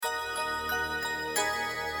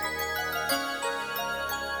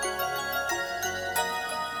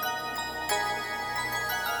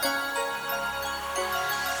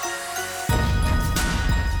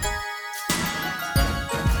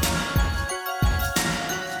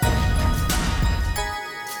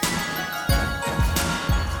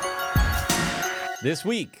This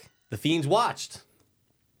week, the Fiends watched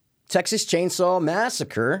Texas Chainsaw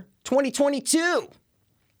Massacre 2022.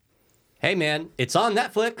 Hey man, it's on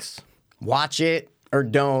Netflix. Watch it or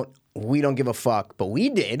don't. We don't give a fuck, but we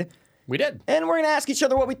did. We did. And we're going to ask each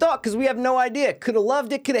other what we thought because we have no idea. Could have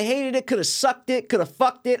loved it, could have hated it, could have sucked it, could have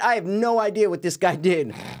fucked it. I have no idea what this guy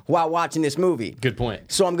did while watching this movie. Good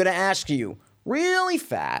point. So I'm going to ask you really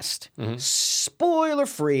fast, spoiler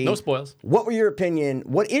free. No spoils. What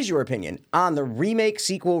is your opinion on the remake,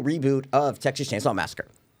 sequel, reboot of Texas Chainsaw Massacre?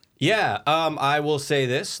 Yeah, I will say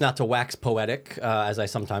this, not to wax poetic, as I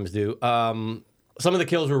sometimes do. Some of the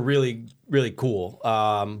kills were really, really cool.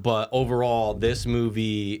 But overall, this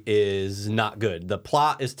movie is not good. The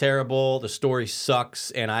plot is terrible. The story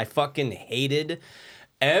sucks. And I fucking hated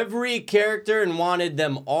every character and wanted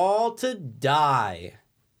them all to die.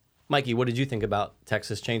 Mikey, what did you think about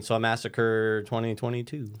Texas Chainsaw Massacre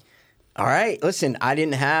 2022? All right, listen, I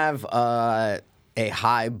didn't have a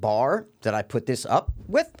high bar that I put this up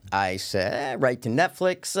with. I said, right to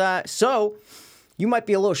Netflix. So you might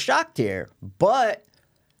be a little shocked here, but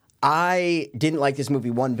I didn't like this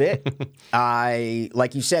movie one bit.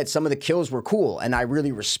 Like you said, some of the kills were cool, and I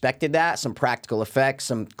really respected that. Some practical effects,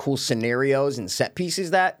 some cool scenarios and set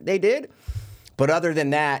pieces that they did. But other than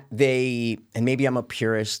that, and maybe I'm a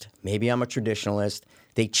purist, maybe I'm a traditionalist,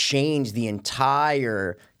 they changed the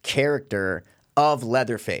entire character of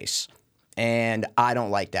Leatherface. And I don't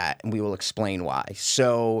like that, and we will explain why.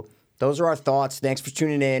 So those are our thoughts. Thanks for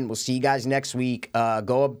tuning in. We'll see you guys next week.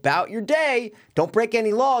 Go about your day. Don't break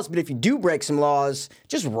any laws, but if you do break some laws,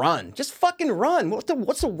 just run. Just fucking run.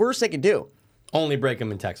 What's the worst they could do? Only break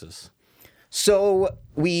them in Texas. So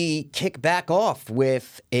we kick back off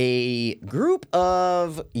with a group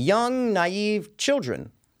of young, naive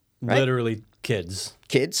children. Right? Literally kids.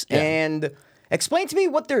 Kids. Yeah. And explain to me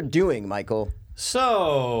what they're doing, Michael.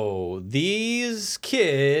 So, these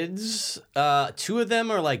kids, two of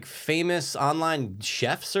them are like famous online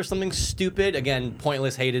chefs or something stupid. Again,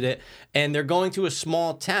 pointless, hated it. And they're going to a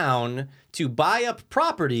small town to buy up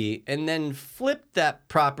property and then flip that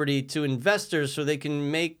property to investors so they can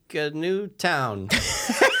make a new town.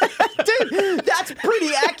 Dude, that's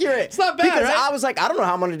pretty accurate. It's not bad, because right? I was like, I don't know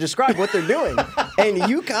how I'm going to describe what they're doing. And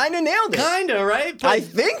you kind of nailed it. Kind of, right? But I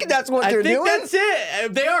think that's what they're doing. I think that's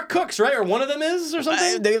it. They are cooks, right? Or one of them is or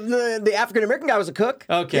something? The African-American guy was a cook.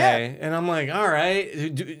 Okay. Yeah. And I'm like, all right.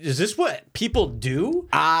 Is this what people do?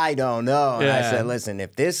 I don't know. And I Yeah. said, listen,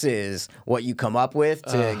 if this is what you come up with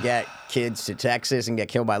to get kids to Texas and get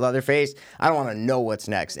killed by Leatherface, I don't want to know what's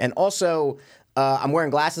next. And also, I'm wearing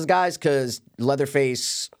glasses, guys, because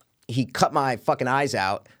Leatherface, he cut my fucking eyes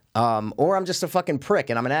out. Or I'm just a fucking prick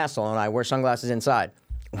and I'm an asshole and I wear sunglasses inside.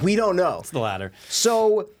 We don't know. It's the latter.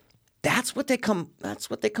 So that's what they come up with. That's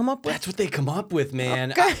what they come up with,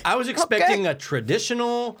 man. Okay. I was expecting a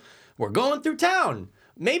traditional, we're going through town.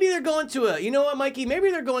 Maybe they're going to you know what, Mikey?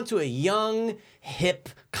 Maybe they're going to a young, hip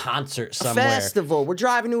concert somewhere. Festival. We're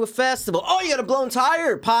driving to a festival. Oh, you got a blown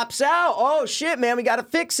tire. Pops out. Oh, shit, man. We got to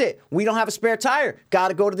fix it. We don't have a spare tire. Got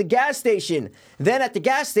to go to the gas station. Then at the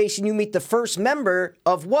gas station, you meet the first member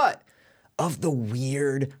of what? Of the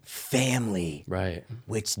weird family. Right.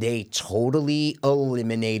 Which they totally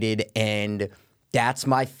eliminated. And that's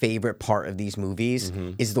my favorite part of these movies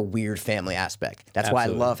is the weird family aspect. That's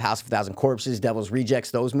Absolutely. why I love House of a Thousand Corpses, Devil's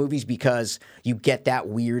Rejects, those movies, because you get that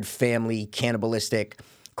weird family, cannibalistic,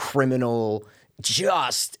 criminal,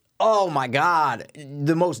 just, oh my God,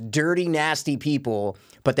 the most dirty, nasty people,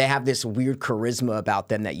 but they have this weird charisma about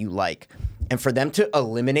them that you like. And for them to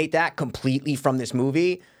eliminate that completely from this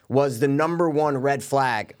movie was the number one red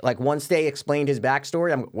flag. Like, once they explained his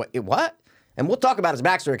backstory, I'm, what? And we'll talk about his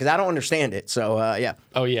backstory because I don't understand it. So, yeah.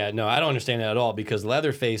 Oh, yeah. No, I don't understand it at all because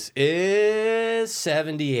Leatherface is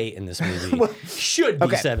 78 in this movie. Should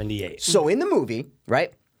be 78. So in the movie,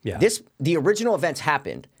 right? Yeah. The original events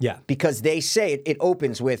happened. Yeah. Because they say it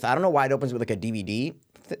opens with, I don't know why it opens with like a DVD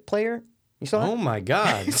player. You saw that? Oh, my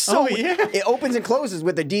God. So yeah. it opens and closes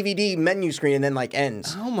with a DVD menu screen and then like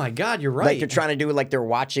ends. Oh, my God. You're right. Like they're trying to do it like they're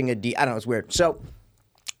watching I don't know, it's weird. So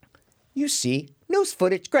you see news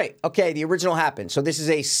footage. Great. Okay, the original happened. So this is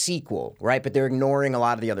a sequel, right? But they're ignoring a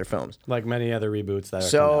lot of the other films. Like many other reboots that are coming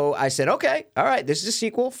So I said, okay, all right, this is a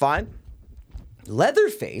sequel, fine.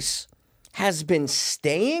 Leatherface has been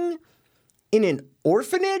staying in an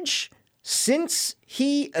orphanage since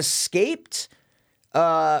he escaped,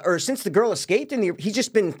 or since the girl escaped, and he's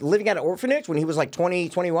just been living at an orphanage when he was like 20,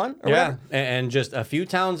 21 or Yeah, whatever. and just a few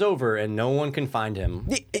towns over, and no one can find him.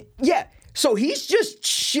 Yeah, So he's just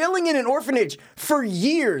chilling in an orphanage for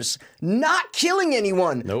years, not killing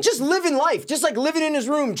anyone, Nope. just living life, just like living in his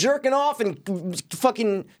room, jerking off and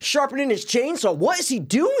fucking sharpening his chainsaw. What is he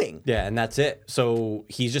doing? Yeah, and that's it. So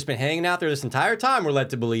he's just been hanging out there this entire time, we're led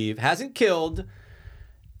to believe, hasn't killed,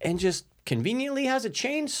 and just conveniently has a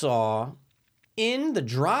chainsaw in the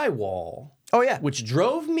drywall. Oh, yeah. Which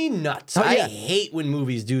drove me nuts. Oh, I yeah. hate when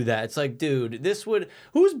movies do that. It's like, dude,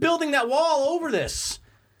 who's building that wall over this?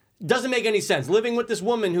 Doesn't make any sense. Living with this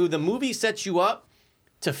woman who the movie sets you up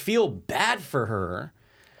to feel bad for her.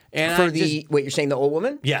 And Wait, you're saying the old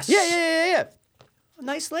woman? Yes. Yeah. a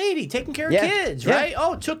nice lady taking care of Yeah, kids, yeah. right?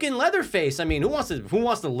 Oh, took in Leatherface. I mean, who wants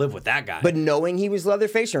to live with that guy? But knowing he was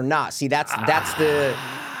Leatherface or not, see, that's the,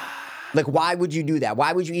 like, why would you do that?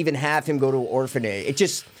 Why would you even have him go to an orphanage?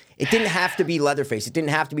 It didn't have to be Leatherface. It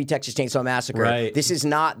didn't have to be Texas Chainsaw Massacre. Right. This is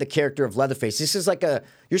not the character of Leatherface. This is like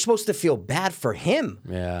you're supposed to feel bad for him.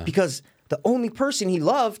 Yeah. Because the only person he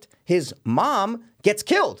loved, his mom, gets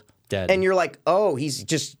killed. Dead. And you're like, oh, he's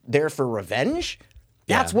just there for revenge?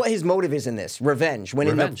 That's Yeah. what his motive is in this, revenge. When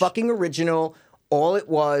in the Revenge. fucking original, all it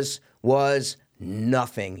was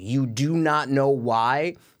nothing. You do not know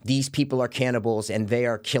why these people are cannibals and they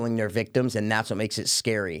are killing their victims, and that's what makes it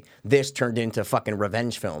scary. This turned into a fucking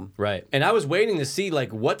revenge film. Right. And I was waiting to see,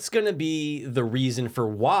 like, what's going to be the reason for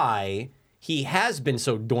why he has been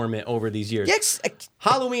so dormant over these years. Yes.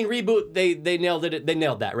 Halloween reboot, they nailed it. They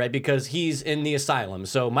nailed that, right? Because he's in the asylum.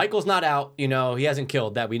 So Michael's not out, he hasn't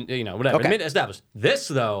killed that, whatever. Okay. Established. This,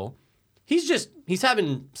 though, he's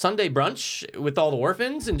having Sunday brunch with all the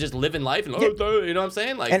orphans and just living life. And, you know what I'm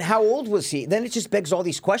saying? Like, And how old was he? Then it just begs all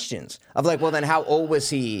these questions of like, well, then how old was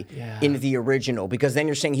he in the original? Because then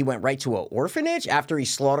you're saying he went right to an orphanage after he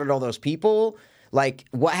slaughtered all those people. Like,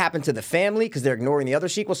 what happened to the family? Because they're ignoring the other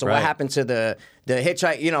sequel. So Right. what happened to the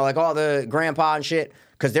hitchhike? Like all the grandpa and shit?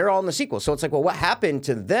 Because they're all in the sequel. So it's like, well, what happened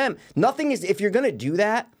to them? Nothing is. If you're gonna do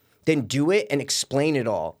that, then do it and explain it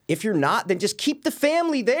all. If you're not, then just keep the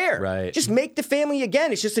family there. Right. Just make the family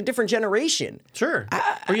again. It's just a different generation. sure.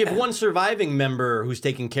 Or you have one surviving member who's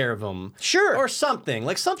taking care of him. Sure. Or something.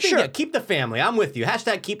 Like something. Sure. Yeah, keep the family. I'm with you.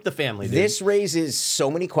 Hashtag keep the family, dude. This raises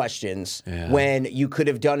so many questions when you could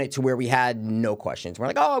have done it to where we had no questions. We're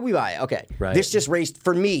like, oh, we buy it. Okay. Right. This just raised,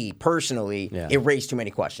 for me personally, Yeah. it raised too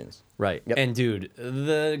many questions. Right. Yep. And dude,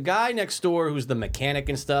 the guy next door who's the mechanic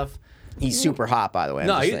and stuff. He's super hot, by the way. I'm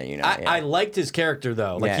No, just saying, I liked his character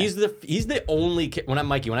though. Like Yeah. he's the only when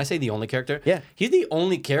I say the only character, Yeah. he's the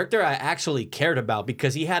only character I actually cared about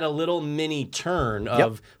because he had a little mini turn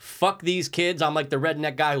of fuck these kids. I'm like the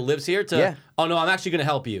redneck guy who lives here to oh no, I'm actually gonna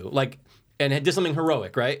help you. Like and did something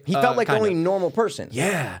heroic, right? He felt like the kind only of. normal person.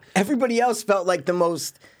 Yeah. Everybody else felt like the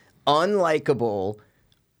most unlikable,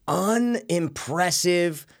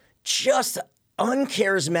 unimpressive, just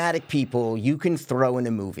uncharismatic people you can throw in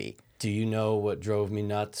a movie. Do you know what drove me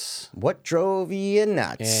nuts? What drove you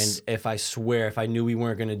nuts? And if I knew we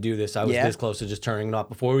weren't going to do this, I was Yeah. this close to just turning it off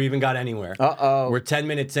before we even got anywhere. Uh-oh. We're 10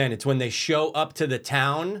 minutes in. It's when they show up to the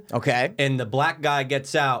town. Okay. And the black guy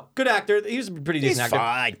gets out. Good actor. He's a pretty decent He's actor.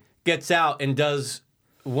 fine. Gets out and does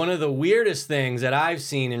one of the weirdest things that I've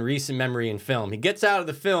seen in recent memory in film. He gets out of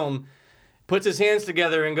the film, puts his hands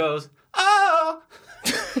together and goes, oh!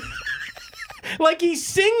 Like he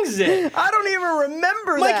sings it. I don't even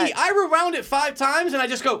remember Mikey, that. I rewound it 5 times and I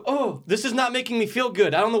just go, oh, this is not making me feel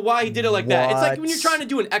good. I don't know why he did it like that. It's like when you're trying to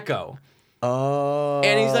do an echo. Oh.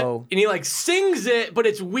 And he's like, and he like sings it, but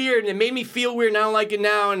it's weird and it made me feel weird and I don't like it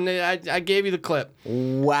now. And I gave you the clip.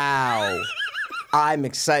 Wow. I'm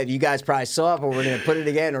excited. You guys probably saw it, but we're going to put it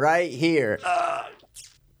again right here.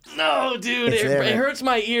 No, dude, It's there, it man. hurts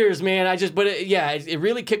my ears, man. It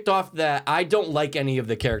really kicked off that I don't like any of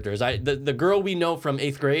the characters. The girl we know from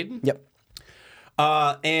 8th grade. Yep.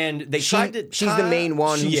 And they tried to. She's the main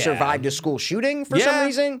one who survived a school shooting for some Yeah,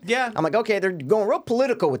 reason. yeah. I'm like, okay, they're going real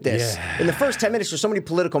political with this. Yeah. In the first 10 minutes, there's so many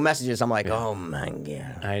political messages. I'm like, oh my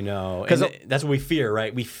God. I know. 'Cause And that's what we fear,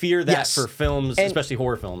 right? We fear that Yes. for films, And- especially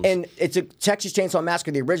horror films. And it's a Texas Chainsaw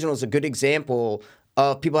Massacre. The original is a good example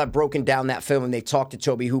of people have broken down that film and they talked to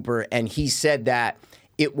Tobe Hooper and he said that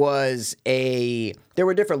it was there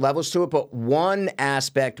were different levels to it, but one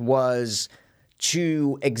aspect was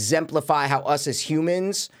to exemplify how us as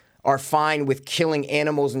humans are fine with killing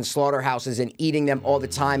animals in slaughterhouses and eating them all the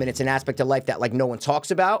time, and it's an aspect of life that like no one talks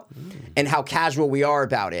about, and how casual we are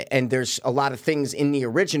about it. And there's a lot of things in the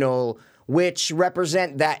original which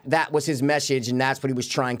represent that was his message, and that's what he was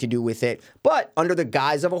trying to do with it, but under the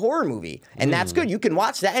guise of a horror movie. And that's good. You can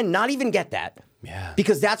watch that and not even get that. Yeah.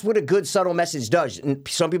 Because that's what a good subtle message does. And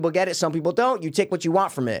some people get it, some people don't. You take what you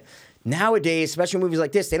want from it. Nowadays, especially movies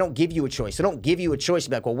like this, they don't give you a choice. They don't give you a choice to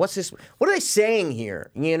be like, well, what's this? What are they saying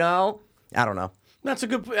here? You know? I don't know. That's a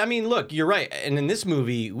good. I mean, look, you're right. And in this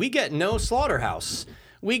movie, we get no slaughterhouse.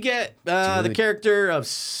 We get the character of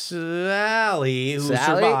Sally, who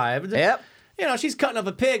survived. Yep. You know, she's cutting up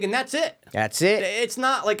a pig, and that's it. That's it. It's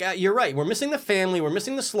not like you're right. We're missing the family. We're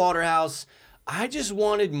missing the slaughterhouse. I just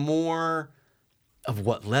wanted more of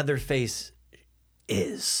what Leatherface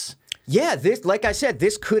is. Yeah, this, like I said,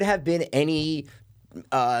 this could have been any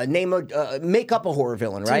make up a horror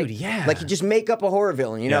villain, right? Dude, yeah. Like you just make up a horror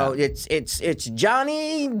villain. You know, it's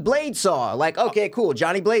Johnny Bladesaw. Like, okay, cool,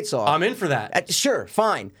 Johnny Bladesaw. I'm in for that. Sure,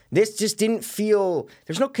 fine. This just didn't feel.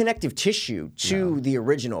 There's no connective tissue to the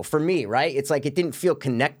original for me, right? It's like it didn't feel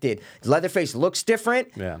connected. Leatherface looks different.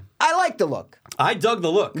 Yeah. I like the look. I dug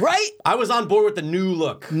the look. Right? I was on board with the new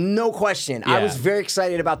look. No question. Yeah. I was very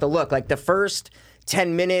excited about the look. Like the first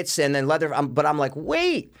 10 minutes and then but I'm like,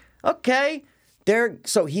 wait, okay.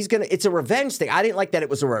 So he's gonna. It's a revenge thing. I didn't like that it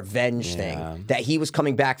was a revenge thing. That he was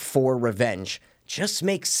coming back for revenge. Just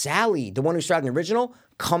make Sally, the one who started in the original,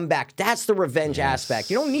 come back. That's the revenge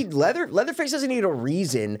aspect. You don't need Leatherface doesn't need a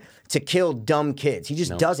reason to kill dumb kids. He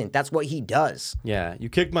just doesn't. That's what he does. Yeah, you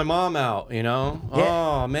kicked my mom out, you know?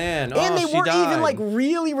 Yeah. Oh, man. And they she weren't died. even like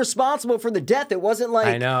really responsible for the death. It wasn't like,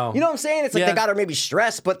 I know. You know what I'm saying? It's like they got her maybe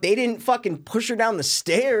stressed, but they didn't fucking push her down the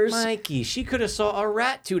stairs. Mikey, she could have saw a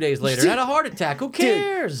rat 2 days later, had a heart attack. Who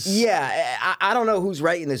cares? Dude, yeah, I don't know who's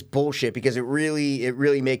writing this bullshit because it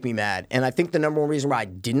really make me mad. And I think the number one reason why I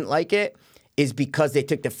didn't like it is because they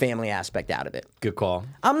took the family aspect out of it. Good call.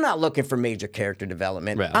 I'm not looking for major character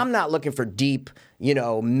development. Right. I'm not looking for deep,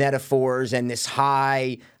 metaphors and this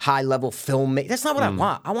high level filmmaking. That's not what I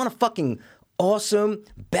want. I want a fucking awesome,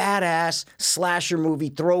 badass slasher movie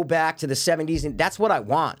throwback to the 70s, and that's what I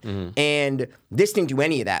want. And this didn't do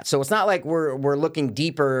any of that. So it's not like we're looking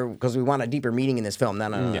deeper because we want a deeper meaning in this film.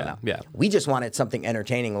 No. Yeah. We just wanted something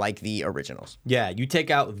entertaining like the originals. Yeah, you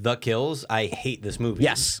take out the kills, I hate this movie.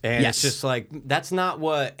 Yes. And Yes. it's just like, that's not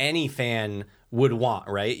what any fan would want,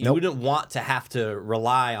 right? You wouldn't want to have to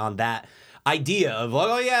rely on that idea of like,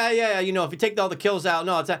 oh yeah, if you take all the kills out,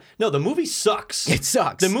 no, the movie sucks. It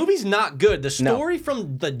sucks. The movie's not good. The story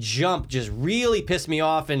from the jump just really pissed me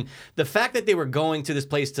off, and the fact that they were going to this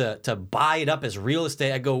place to buy it up as real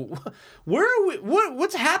estate, I go, where are we?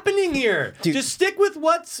 What's happening here? Dude, just stick with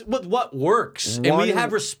what works, and we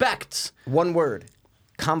have respect. One word.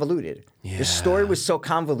 Convoluted. Yeah. The story was so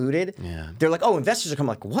convoluted. Yeah. They're like, oh, investors are coming.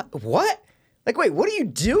 Like, what? Like, wait, what are you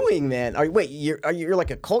doing, man? You're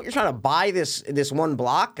like a cult? You're trying to buy this one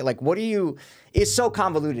block? Like, what are you? It's so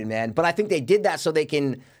convoluted, man. But I think they did that so they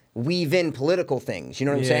can weave in political things. You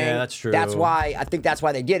know what I'm saying? Yeah, that's true. That's why I think that's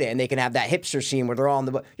why they did it, and they can have that hipster scene where they're all on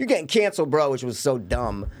the. You're getting canceled, bro, which was so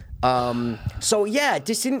dumb. So yeah, it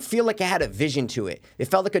just didn't feel like it had a vision to it. It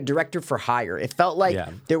felt like a director for hire. It felt like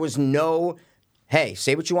there was no. Hey,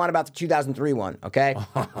 say what you want about the 2003 one, okay?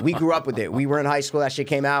 We grew up with it. We were in high school. That shit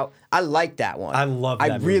came out. I like that one. I love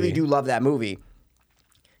that movie. I really do love that movie.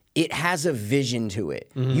 It has a vision to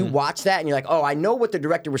it. You watch that and you're like, oh, I know what the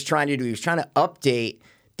director was trying to do. He was trying to update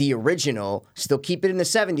the original, still keep it in the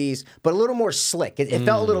 70s, but a little more slick. It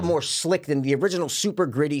felt a little more slick than the original, super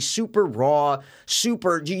gritty, super raw,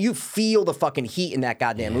 you feel the fucking heat in that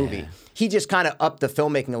goddamn movie. He just kind of upped the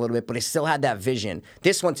filmmaking a little bit, but it still had that vision.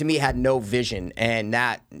 This one, to me, had no vision, and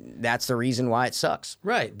that's the reason why it sucks.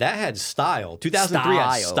 Right. That had style. 2003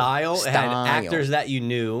 had style. It had actors that you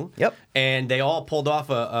knew. Yep. And they all pulled off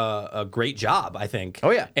a great job, I think.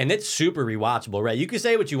 Oh, yeah. And it's super rewatchable, right? You can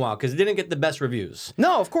say what you want because it didn't get the best reviews.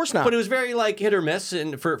 No, of course not. But it was very like hit or miss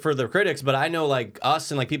and for the critics. But I know like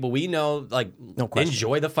us and like people we know like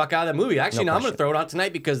enjoy the fuck out of that movie. Actually, I'm going to throw it on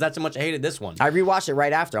tonight because that's how much I hated this one. I rewatched it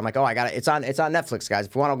right after. I'm like, oh, I got it. It's on Netflix, guys.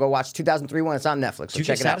 If you want to go watch 2003 one, it's on Netflix. So Did you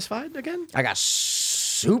check get it out. satisfied again? I got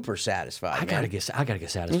super satisfied. I gotta get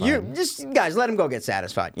satisfied. You just guys, let him go get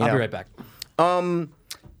satisfied. I'll be right back.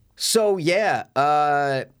 So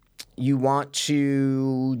yeah, you want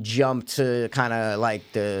to jump to kind of like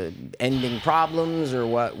the ending problems, or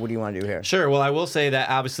what? What do you want to do here? Sure. Well, I will say that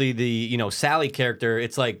obviously the Sally character,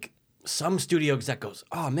 it's like some studio exec goes,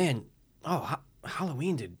 oh man,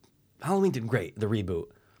 Halloween did great, the reboot.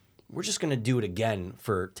 We're just gonna do it again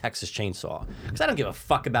for Texas Chainsaw because I don't give a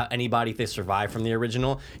fuck about anybody if they survive from the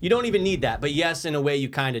original. You don't even need that, but yes, in a way you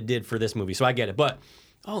kind of did for this movie, so I get it. But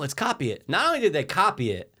let's copy it. Not only did they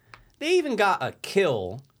copy it, they even got a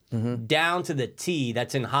kill down to the T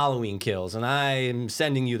that's in Halloween Kills, and I am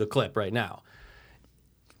sending you the clip right now.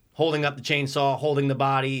 holding up the chainsaw, holding the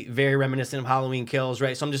body, very reminiscent of Halloween Kills,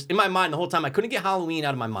 right? So I'm just, in my mind, the whole time, I couldn't get Halloween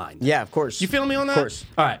out of my mind. Yeah, of course. You feel me on that? Of course.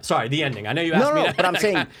 All right, sorry, the ending. I know you asked me that. But I'm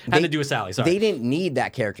saying had to do with Sally, sorry. They didn't need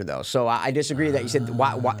that character, though. So I disagree that you said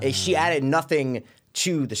why she added nothing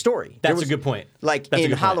to the story. That's a good point. Like That's a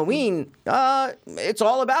in good point. Halloween, it's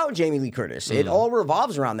all about Jamie Lee Curtis. It all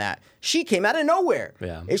revolves around that. She came out of nowhere.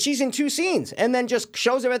 Yeah. She's in 2 scenes and then just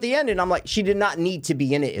shows up at the end, and I'm like, she did not need to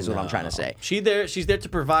be in it, is what I'm trying to say. She's there to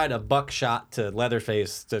provide a buckshot to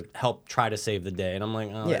Leatherface to help try to save the day. And I'm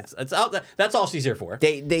like, oh, Yeah. it's out. That's all she's here for.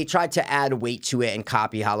 They tried to add weight to it and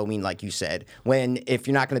copy Halloween, like you said. When if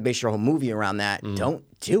you're not going to base your whole movie around that, don't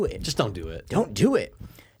do it. Just don't do it. Don't do it.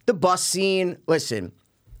 The bus scene, listen,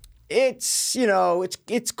 it's,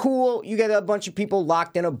 it's cool. You get a bunch of people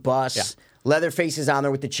locked in a bus. Yeah. Leatherface is on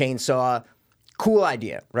there with the chainsaw. Cool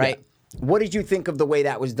idea, right? Yeah. What did you think of the way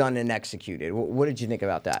that was done and executed? What did you think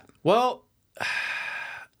about that? Well,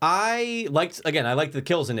 I liked the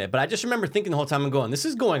kills in it, but I just remember thinking the whole time, I'm going, this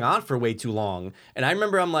is going on for way too long. And I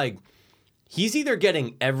remember I'm like, he's either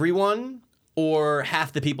getting everyone or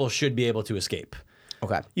half the people should be able to escape.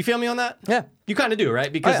 Okay. You feel me on that? Yeah. You kind of do,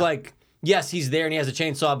 right? Because yeah. like, yes, he's there and he has a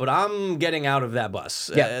chainsaw, but I'm getting out of that bus.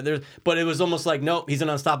 Yeah. But it was almost like, nope, he's an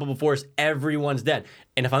unstoppable force. Everyone's dead.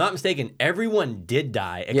 And if I'm not mistaken, everyone did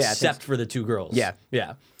die except for the 2 girls. Yeah.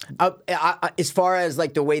 Yeah. As far as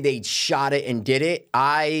like the way they shot it and did it,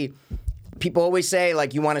 people always say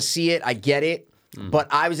like you want to see it. I get it, but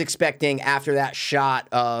I was expecting after that shot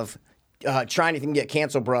of trying to get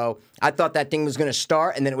canceled, bro. I thought that thing was going to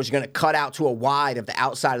start and then it was going to cut out to a wide of the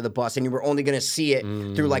outside of the bus, and you were only going to see it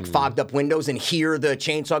through like fogged up windows and hear the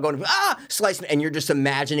chainsaw going slicing, and you're just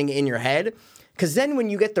imagining it in your head. Because then when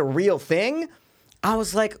you get the real thing, I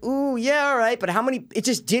was like, ooh, yeah, all right. But how many? It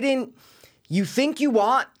just didn't. You think you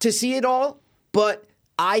want to see it all, but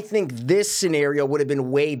I think this scenario would have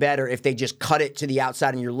been way better if they just cut it to the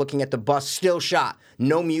outside and you're looking at the bus still shot.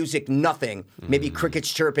 No music, nothing. Maybe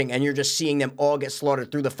crickets chirping, and you're just seeing them all get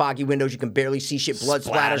slaughtered through the foggy windows. You can barely see shit. Blood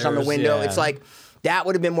splatters on the window. Yeah. It's like, that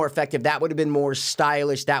would have been more effective. That would have been more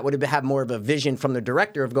stylish. That would have had more of a vision from the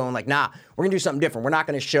director of going like, nah, we're going to do something different. We're not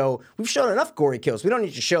going to show. We've shown enough gory kills. We don't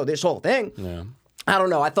need to show this whole thing. Yeah. I don't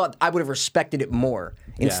know. I thought I would have respected it more.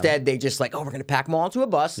 Instead, they just like, oh, we're going to pack them all into a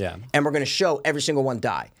bus, and we're going to show every single one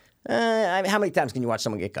die. I mean, how many times can you watch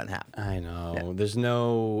someone get cut in half? I know. Yeah. There's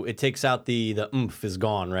no. It takes out the oomph is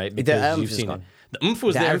gone, right? Because the oomph is gone. The oomph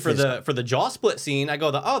was there for the jaw split scene. I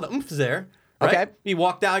go, the oomph is there. Right? Okay. He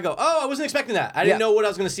walked out. I go, I wasn't expecting that. I didn't know what I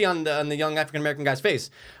was going to see on the young African American guy's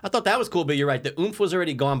face. I thought that was cool, but you're right. The oomph was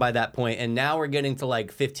already gone by that point, and now we're getting to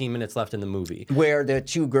like 15 minutes left in the movie where the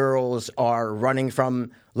 2 girls are running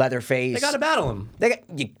from Leatherface. They got to battle him.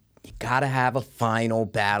 You got to have a final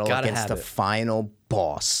battle against the final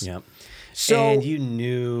boss. Yep. So, and you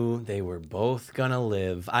knew they were both going to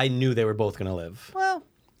live. I knew they were both going to live. Well.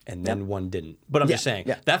 And then one didn't. But I'm just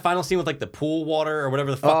saying, that final scene with like the pool water or whatever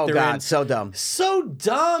the fuck they're in. So dumb. So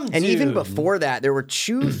dumb, dude. And even before that, there were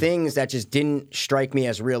 2 things that just didn't strike me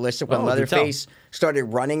as realistic. When Leatherface started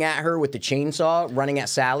running at her with the chainsaw, running at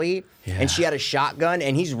Sally, and she had a shotgun,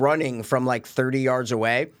 and he's running from like 30 yards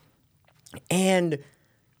away. And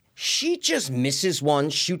she just misses one,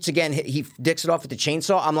 shoots again, he dicks it off with the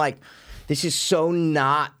chainsaw. I'm like, this is so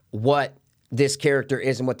not what this character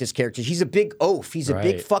is and what this character is. He's a big oaf. He's a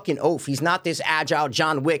big fucking oaf. He's not this agile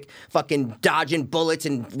John Wick fucking dodging bullets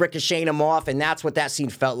and ricocheting them off, and that's what that scene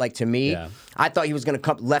felt like to me. Yeah. I thought he was going to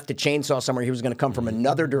come, left the chainsaw somewhere. He was going to come from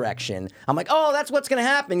another direction. I'm like, oh, that's what's going to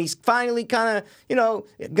happen. He's finally kind of,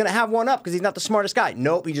 going to have one up because he's not the smartest guy.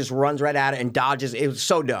 Nope, he just runs right at it and dodges. It was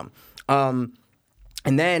so dumb. And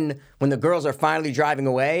then when the girls are finally driving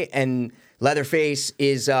away and Leatherface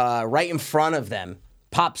is right in front of them,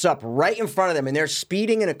 pops up right in front of them, and they're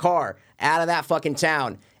speeding in a car out of that fucking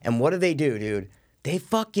town. And what do, dude? They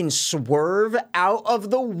fucking swerve out of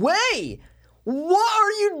the way. What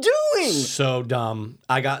are you doing? So dumb.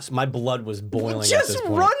 My blood was boiling at this point. Just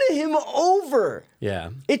run him over. Yeah.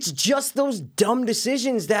 It's just those dumb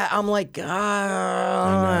decisions that I'm like,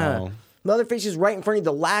 I know. Leatherface is right in front of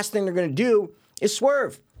you. The last thing they're going to do is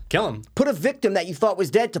swerve. Kill him. Put a victim that you thought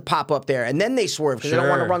was dead to pop up there, and then they swerve because they don't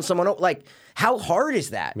want to run someone over. Like, how hard is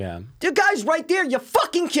that? Yeah. The guy's right there. You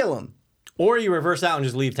fucking kill him. Or you reverse out and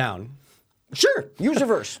just leave town. Sure. Use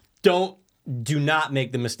reverse. Do not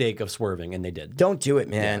make the mistake of swerving, and they did. Don't do it,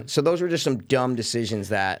 man. Yeah. So those were just some dumb decisions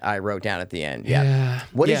that I wrote down at the end. Yeah.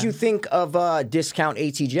 What did you think of Discount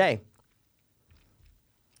ATJ?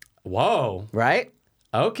 Whoa. Right?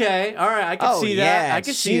 Okay, all right, I can see that. Yeah. I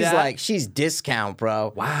can see that. She's discount,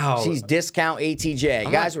 bro. Wow. She's discount ATJ.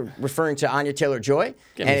 You guys were referring to Anya Taylor-Joy,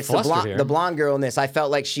 and me it's flustered here. the blonde girl in this. I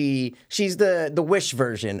felt like she's the Wish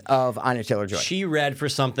version of Anya Taylor-Joy. She read for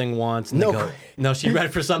something once. And No they go, que- no, she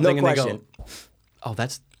read for something, No and they question. go, "Oh,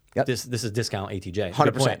 that's Yep. this is discount ATJ." 100%.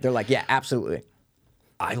 Good point. They're like, yeah, absolutely.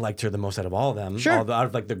 I liked her the most out of all of them. Sure. Out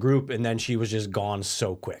of like the group, and then she was just gone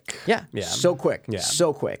so quick. Yeah. Yeah. So quick. Yeah.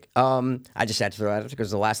 So quick. I just had to throw that out because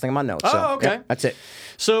it's the last thing on my notes. Oh, so, okay. yeah, that's it.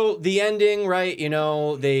 So the ending, right? You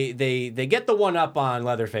know, they get the one up on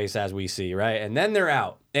Leatherface as we see, right? And then they're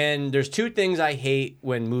out. And there's two things I hate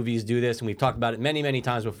when movies do this, and we've talked about it many, many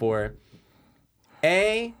times before.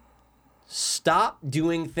 A, stop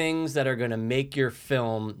doing things that are going to make your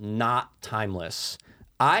film not timeless.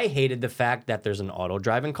 I hated the fact that there's an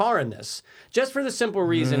auto-driving car in this. Just for the simple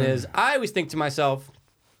reason is I always think to myself,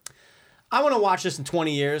 I want to watch this in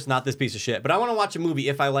 20 years, not this piece of shit, but I want to watch a movie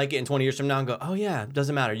if I like it in 20 years from now and go, oh yeah, it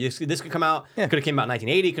doesn't matter. This could come out, could have came out in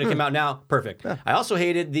 1980, could have come out now, perfect. I also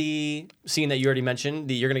hated the scene that you already mentioned,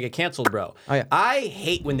 the you're going to get canceled, bro. Oh, yeah. I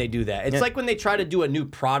hate when they do that. It's like when they try to do a new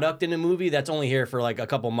product in a movie that's only here for like a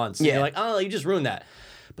couple months. And Yeah. you're like, oh, you just ruined that.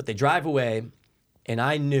 But they drive away. And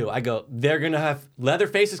I go, they're going to have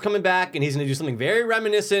Leatherface is coming back and he's going to do something very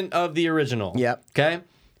reminiscent of the original. Yep. Okay?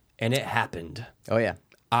 And it happened. Oh, yeah.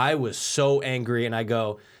 I was so angry and I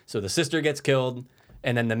go, so the sister gets killed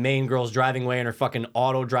and then the main girl's driving away in her fucking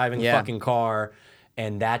auto-driving Yeah. fucking car.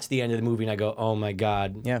 And that's the end of the movie. And I go, oh my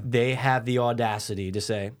God. Yeah. They have the audacity to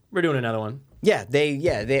say, we're doing another one. Yeah,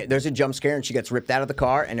 there's a jump scare and she gets ripped out of the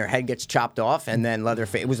car and her head gets chopped off and then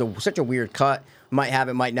Leatherface. It was such a weird cut. Might have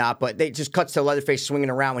it, might not, but they just cuts to Leatherface swinging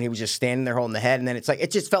around when he was just standing there holding the head, and then it's like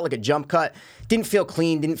it just felt like a jump cut. Didn't feel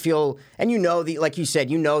clean. Didn't feel, and like you said,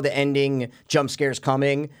 the ending jump scare's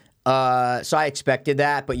coming. So I expected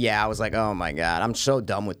that, but yeah, I was like, oh my God, I'm so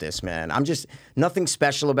done with this, man. I'm just nothing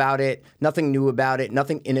special about it, nothing new about it,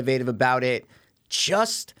 nothing innovative about it.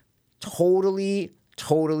 Just totally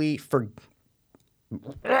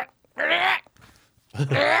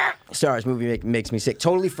Sorry, this movie makes me sick.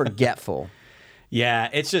 Totally forgetful. Yeah,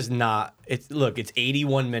 it's just not. It's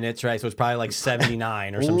 81 minutes, right? So it's probably like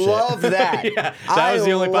 79 or some shit. Love that. Yeah, that was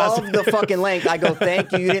the only love possible. the fucking length. I go,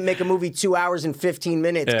 thank you. You didn't make a movie 2 hours and 15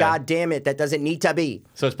 minutes. Yeah. God damn it. That doesn't need to be.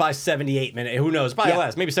 So it's probably 78 minutes. Who knows? Probably Yeah.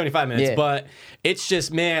 less. Maybe 75 minutes. Yeah. But it's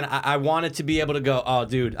just, man, I wanted to be able to go, oh,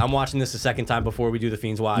 dude, I'm watching this a second time before we do the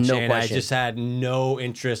Fiends Watch. No and question. I just had no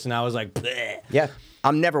interest. And I was like, bleh. Yeah.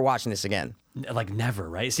 I'm never watching this again. Like never,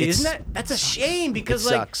 right? See, that's a shame because it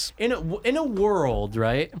like sucks. in a world,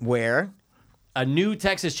 right? Where? A new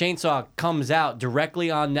Texas Chainsaw comes out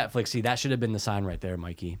directly on Netflix. See, that should have been the sign right there,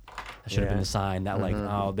 Mikey. That should have been the sign that like,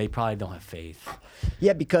 oh, they probably don't have faith.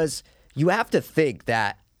 Yeah, because you have to think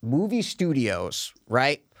that movie studios,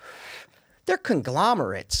 right? They're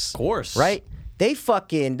conglomerates. Of course. Right? They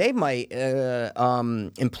might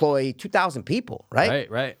employ 2,000 people,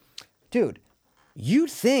 right? Right. Dude, you'd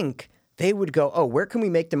think they would go, oh, where can we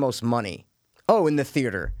make the most money? Oh, in the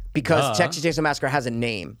theater. Because Texas Chainsaw Massacre has a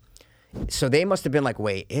name. So they must have been like,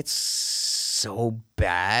 wait, it's so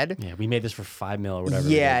bad. Yeah, we made this for $5 million or whatever.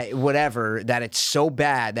 Yeah, whatever. That it's so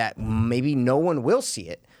bad that maybe no one will see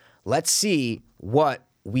it. Let's see what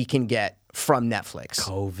we can get from Netflix.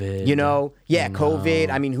 COVID. COVID.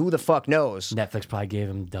 I mean, who the fuck knows? Netflix probably gave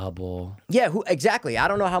them double. Yeah, who exactly? I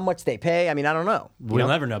don't know how much they pay. I mean, I don't know. We'll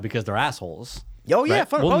never know because they're assholes. Oh yeah,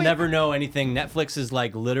 Right? We'll never know anything. Netflix is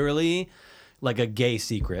like literally like a gay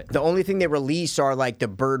secret. The only thing they release are like the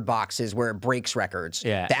Bird Boxes where it breaks records.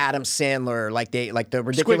 Yeah. The Adam Sandler, like the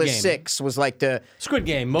Ridiculous Game. Six was like the Squid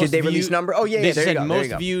Game. Most Did they release number? Oh, yeah, They there you said go, there most you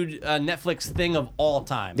go. viewed Netflix thing of all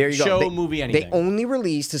time. there you go. Show, movie, anything. They only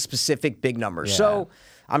released a specific big number. Yeah. So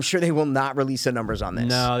I'm sure they will not release the numbers on this.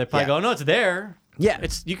 No, they probably Yeah. go, no, it's there. Yeah.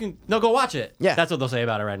 Go watch it. Yeah. That's what they'll say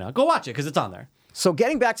about it right now. Go watch it because it's on there. So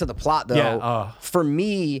getting back to the plot, though, Yeah, for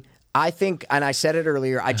me, I think, and I said it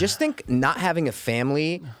earlier, I just think not having a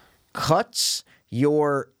family cuts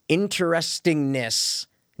your interestingness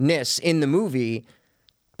in the movie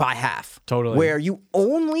by half. Totally. Where you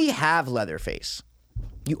only have Leatherface.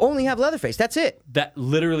 You only have Leatherface. That's it. That's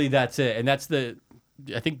it. And that's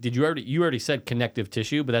I think you already said connective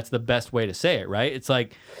tissue, but that's the best way to say it, right? It's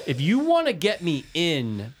like if you want to get me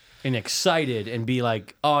in and excited and be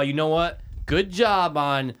like, oh, you know what? Good job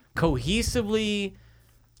on cohesively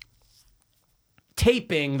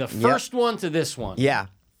taping the first one to this one. Yeah.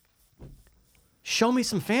 Show me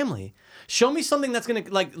some family. Show me something that's gonna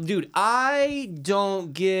like, dude. I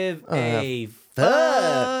don't give a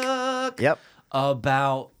fuck Yep.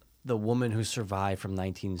 about the woman who survived from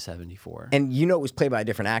 1974. And you know it was played by a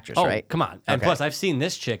different actress, oh, right? come on. And Okay. plus, I've seen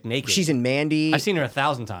this chick naked. She's in Mandy. I've seen her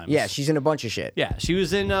 1,000 times. Yeah, she's in a bunch of shit. Yeah, she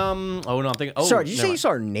was in, oh, no, I'm thinking, oh. Sorry, did you never say you mind.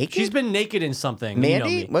 saw her naked? She's been naked in something. Mandy?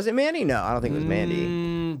 You know me. Was it Mandy? No, I don't think it was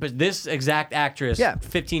Mandy. But this exact actress, Yeah.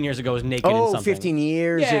 15 years ago, was naked in Oh, something. 15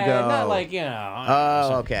 years yeah, ago. not like, you know.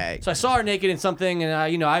 Oh, okay. So I saw her naked in something,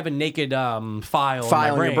 and, you know, I have a naked file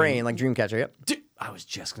File in in your brain, like Dreamcatcher, yep. Dude, I was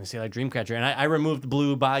just going to say like Dreamcatcher, and I removed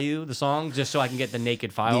Blue Bayou, the song, just so I can get the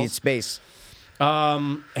naked files. Needed space.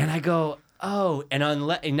 And I go, oh,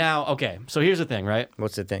 and now, okay, so here's the thing, right?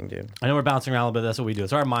 What's the thing, dude? I know we're bouncing around a little bit, that's what we do.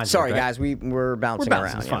 It's our mindset, Sorry, right? guys, we're bouncing bouncing,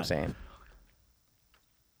 around, it's you know what I'm fine.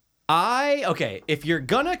 saying? Okay, if you're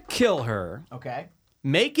gonna kill her, Okay.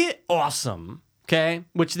 make it awesome, okay?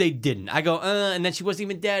 Which they didn't. I go, and then she wasn't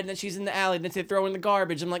even dead, and then she's in the alley, and then they throw her in the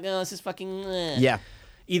garbage. I'm like, oh, this is fucking. Yeah.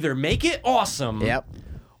 Either make it awesome, Yep.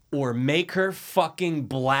 or make her fucking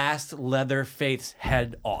blast Leatherface's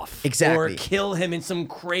head off. Exactly. Or kill him in some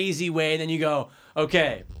crazy way, and then you go,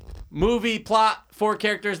 okay, movie, plot, 4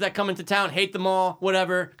 characters that come into town, hate them all,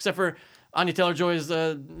 whatever, except for Anya Taylor-Joy's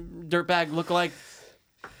dirtbag lookalike.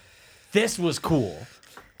 This was cool.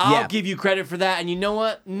 I'll Yeah. give you credit for that. And you know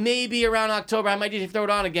what? Maybe around October, I might need to throw it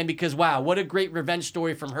on again because, wow, what a great revenge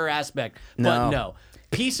story from her aspect. But no.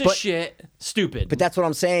 Piece of shit, stupid. But that's what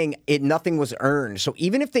I'm saying. Nothing was earned. So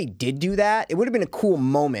even if they did do that, it would have been a cool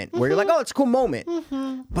moment where you're like, oh, it's a cool moment.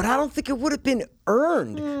 But I don't think it would have been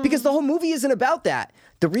earned because the whole movie isn't about that.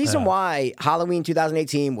 The reason why Halloween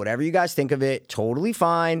 2018, whatever you guys think of it, totally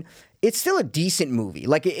fine. It's still a decent movie.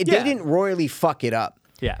 Like they didn't royally fuck it up.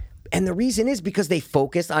 yeah. And the reason is because they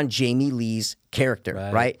focused on Jamie Lee's character,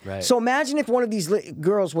 right? Right. So imagine if one of these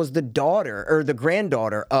girls was the daughter or the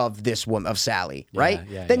granddaughter of this woman, of Sally, right?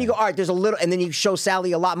 yeah, then yeah. you go, all right, there's a little, and then you show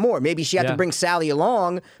Sally a lot more. Maybe she had to Yeah. bring Sally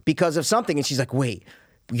along because of something. And she's like, wait,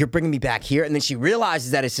 you're bringing me back here? And then she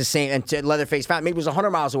realizes that it's the same, and Leatherface found, maybe it was 100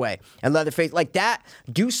 miles away. And Leatherface, like that,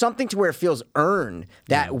 do something to where it feels earned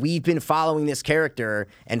that we've been following this character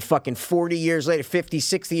and fucking 40 years later, 50,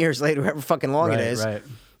 60 years later, however fucking long it is. Right.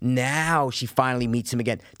 Now she finally meets him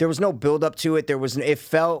again. There was no build up to it. It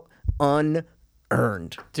felt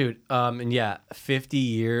unearned. Dude, and yeah, 50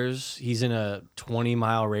 years, he's in a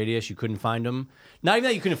 20-mile radius, you couldn't find him. Not even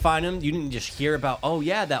that you couldn't find him, you didn't just hear about, oh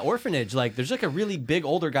yeah, that orphanage. Like, there's like a really big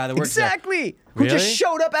older guy that works there. Exactly. Who just Really?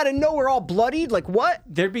 showed up out of nowhere all bloodied. Like, what?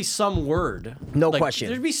 There'd be some word. No Like, question.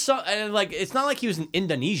 There'd be some, like, it's not like he was in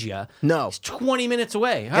Indonesia. No. He's 20 minutes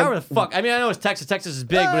away. However the fuck. I mean, I know it's Texas. Texas is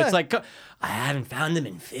big, but it's like, I haven't found him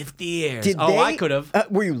in 50 years. I could have.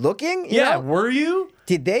 Were you looking? You Yeah, know? were you?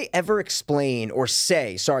 Did they ever explain or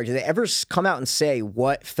say, did they ever come out and say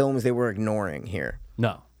what films they were ignoring here?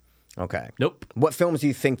 No. Okay. Nope. What films do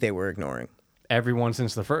you think they were ignoring? Everyone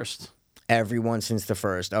since the first. Everyone since the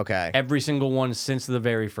first. Okay. Every single one since the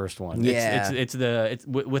very first one. Yeah. It's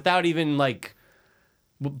without even like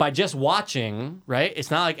by just watching, right? It's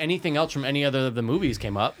not like anything else from any other of the movies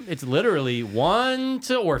came up. It's literally one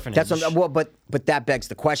to orphanage. That's what, but that begs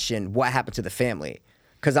the question: what happened to the family?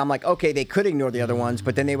 Because I'm like, okay, they could ignore the other ones,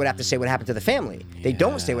 but then they would have to say what happened to the family. They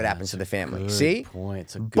don't say what happens to the family. See? Point.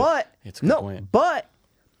 It's a good, But it's a good point. but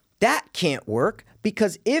that can't work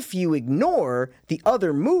because if you ignore the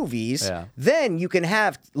other movies, Yeah. then you can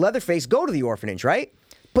have Leatherface go to the orphanage, right?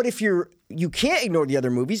 But if you can't ignore the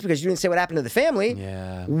other movies because you didn't say what happened to the family.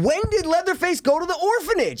 Yeah. When did Leatherface go to the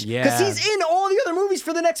orphanage? Because Yeah. he's in all the other movies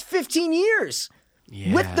for the next 15 years.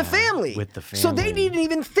 With the Yeah, family. with the So they family. didn't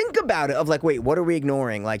even think about it of like, wait, what are we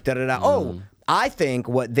ignoring? Like, da-da-da. Oh, I think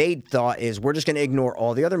what they thought is we're just going to ignore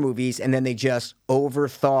all the other movies, and then they just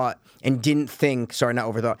overthought and didn't think, sorry, not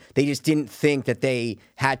overthought, they just didn't think that they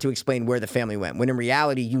had to explain where the family went. When in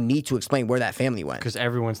reality, you need to explain where that family went. Because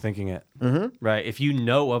everyone's thinking it. Mm-hmm. Right? If you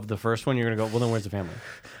know of the first one, you're going to go, well, then where's the family?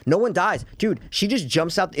 No one dies. Dude, she just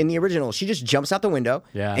jumps out, in the original, she just jumps out the window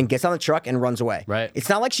Yeah. and gets on the truck and runs away. Right. It's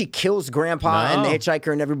not like she kills Grandpa and the No.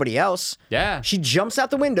 hitchhiker and everybody else. Yeah. She jumps out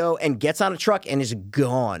the window and gets on a truck and is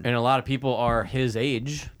gone. And a lot of people are his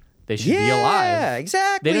age. They should be Yeah, alive.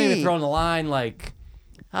 exactly. They don't even throw in the line like,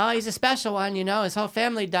 oh, he's a special one, you know. His whole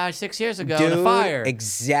family died 6 years ago in a Dude, fire.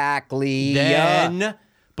 Exactly. Then,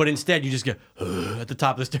 but instead you just get at the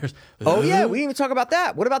top of the stairs. Oh, yeah, we didn't even talk about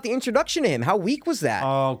that. What about the introduction to him? How weak was that?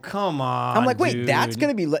 Oh, come on. I'm like, wait, dude. that's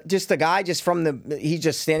going to be just a guy just from he's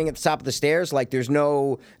just standing at the top of the stairs. Like, there's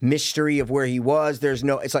no mystery of where he was.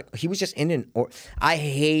 It's like, he was just I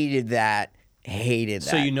hated that. Hated that.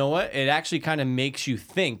 So you know what? It actually kind of makes you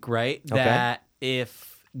think, right? That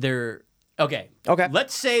if they're okay, Okay.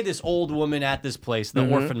 let's say this old woman at this place, the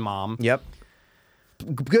orphan mom, Yep.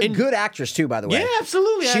 Good actress too, by the way. Yeah,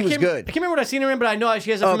 absolutely. She was good. I can't remember what I've seen her in, but I know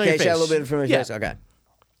she has a familiar Okay, face. she had a little bit of familiar face. Okay.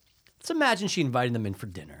 Let's imagine she invited them in for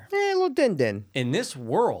dinner. A little din. In this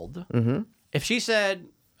world, if she said,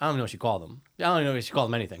 I don't know what she called them. I don't know if she called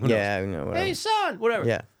them anything. Who knows? Whatever. Hey, son, whatever.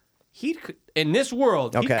 Yeah. In this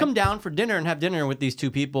world, he'd Okay. come down for dinner and have dinner with these two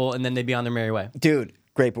people, and then they'd be on their merry way. Dude,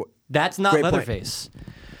 great boy. That's not Great point. Leatherface.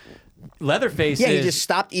 Leatherface Yeah, is... he just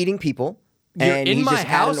stopped eating people. You're and in he's my just at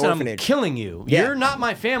house an and I'm orphanage. killing you. Yeah. You're not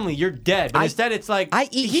my family. You're dead. But instead, it's like I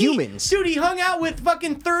eat humans. Dude, he hung out with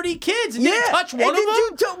fucking 30 kids and didn't touch one and of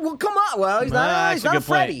then them. well, come on. Well, he's That's not a a good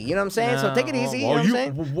Freddy. point. You know what I'm saying? So take it easy. You know what I'm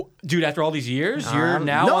saying? Dude, after all these years, you're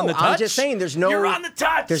now no, on the touch? I'm just saying You're on the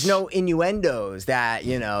touch. There's no innuendos that,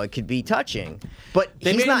 it could be touching. But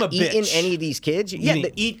They he's made him not a eting bitch. any of these kids.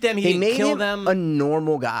 didn't eat them, he they didn't made kill him them. a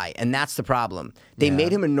normal guy, and that's the problem. They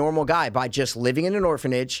made him a normal guy by just living in an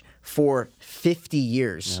orphanage for 50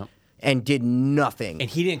 years and did nothing. And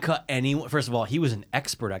he didn't cut anyone. First of all, he was an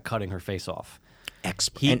expert at cutting her face off.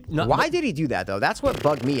 Why did he do that, though? That's what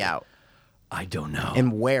bugged me out. I don't know.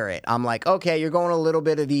 And wear it. I'm like, okay, you're going a little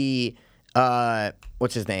bit of the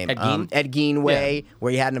what's his name? Ed Gein? Ed Gein way,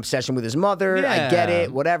 where he had an obsession with his mother. I get Yeah.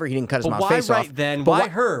 it. Whatever. He didn't cut his But mom's why face right off. then? But Why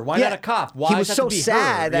her? Why not a cop? Why he does was it have so to be her?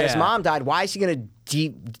 sad that his Yeah. mom died. Why is he going to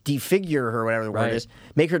defigure her, whatever the Right. word is,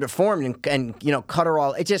 make her deformed and cut her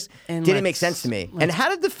all? It just And didn't make sense to me. And how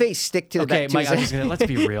did the face stick to the Okay, back? to Mike, his- let's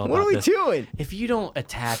be real What about are we this. doing? If you don't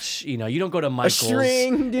attach, you don't go to Michael's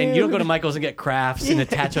string, and dude. you don't go to Michael's and get crafts and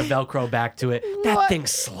attach a Velcro back to it, that What?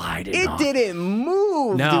 thing's sliding It off. didn't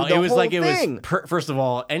move. No, dude, the it was whole like thing. first of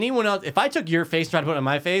all, anyone else. If I took your face and tried to put it on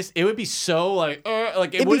my face, it would be so like it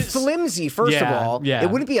It'd be wouldn't. flimsy, first of Yeah, all. yeah. It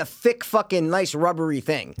wouldn't be a thick, fucking, nice, rubbery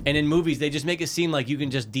thing. And in movies, they just make it seem like you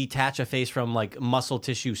can just detach a face from like muscle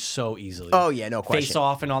tissue so easily. Oh, yeah, no question. Face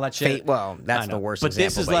off and all that shit. Well, that's I know. the worst But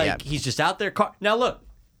this example, is but like yeah. he's just out there. Now look,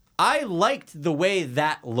 I liked the way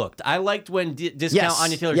that looked. I liked when Discount Yes,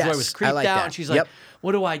 Anya Taylor-Joy yes, was I creeped like out, that. and she's like, Yep.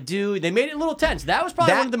 "What do I do?" They made it a little tense. That was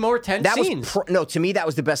probably one of the more tense scenes. No, to me, that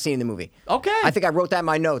was the best scene in the movie. Okay. I think I wrote that in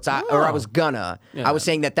my notes, or I was gonna. Yeah. I was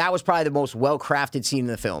saying that was probably the most well-crafted scene in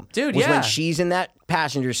the film. Dude, was yeah. when she's in that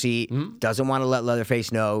passenger seat, doesn't want to let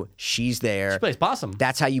Leatherface know she's there. She plays possum.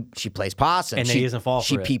 That's how she plays possum. And then he doesn't fall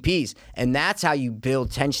She for it. PPs. And that's how you build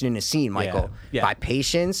tension in a scene, Michael. Yeah. By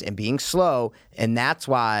patience and being slow. And that's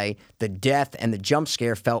why the death and the jump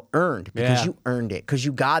scare felt earned. Because Yeah. you earned it. Because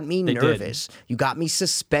you got me They did. nervous. You got me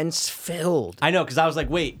suspense filled. I know, because I was like,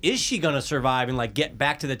 wait, is she gonna survive and like get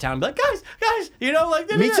back to the town and be like, guys,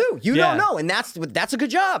 like Me too. You Yeah. don't know, and that's a good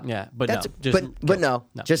job. Yeah, but that's no, just but no,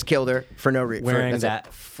 just killed her for no reason. Wearing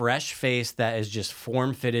that fresh face that is just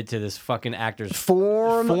form fitted to this fucking actor's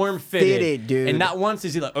form fitted, dude. And not once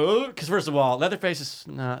is he like, oh, because first of all, Leatherface is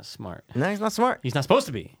not smart. No, he's not smart. He's not supposed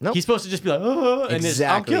to be. Nope. He's supposed to just be like, oh, and this,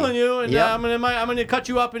 I'm Exactly. killing you, and Yep. I'm gonna cut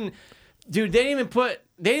you up, and dude, they didn't even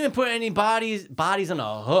put any bodies on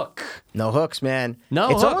a hook. No hooks, man. No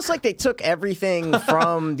It's hook. almost like they took everything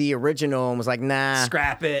from the original and was like, nah,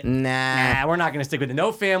 Scrap it. Nah. we're not gonna stick with it.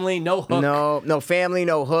 No family, no hook. no family,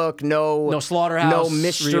 no hook, no slaughterhouse, no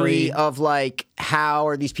mystery really. of like how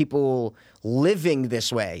are these people living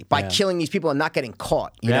this way by Yeah. killing these people and not getting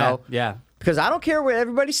caught. You Yeah, know? yeah. Because I don't care what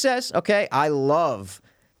everybody says. Okay, I love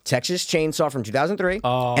Texas Chainsaw from 2003,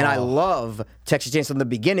 and I love Texas Chainsaw from the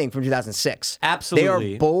beginning from 2006. Absolutely.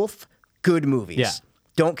 They are both good movies. Yeah.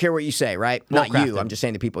 Don't care what you say, right? Well Not you. crafted. I'm just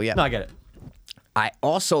saying to people. Yeah. No, I get it. I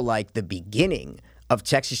also like the beginning of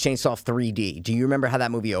Texas Chainsaw 3D. Do you remember how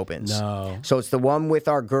that movie opens? No. So it's the one with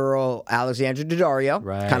our girl Alexandra Daddario.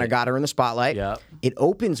 Right. Kind of got her in the spotlight. Yep. It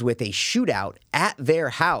opens with a shootout at their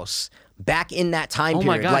house back in that time Oh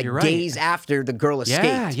my period, God, like you're right. days after the girl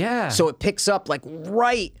escaped. yeah. So it picks up like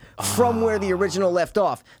right from where the original left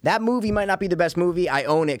off. That movie might not be the best movie. I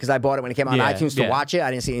own it because I bought it when it came out on Yeah, iTunes to yeah. watch it.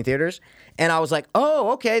 I didn't see it in theaters. And I was like,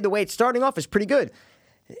 oh, okay, the way it's starting off is pretty good.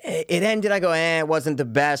 It ended, I go, it wasn't the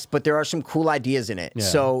best, but there are some cool ideas in it. Yeah.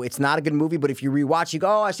 So it's not a good movie, but if you rewatch, you go,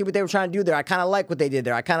 oh, I see what they were trying to do there. I kind of like what they did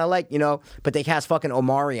there. I kind of like, but they cast fucking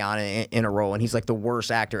Omari on it in a role, and he's like the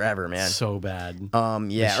worst actor ever, man. So bad.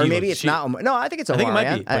 Yeah, She or maybe looked- it's she- not Omari. No, I think it's I Omari. think it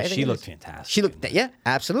might be, I but think she it looked is. fantastic. She looked, yeah,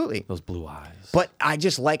 absolutely. Those blue eyes. But I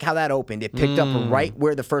just like how that opened. It picked up right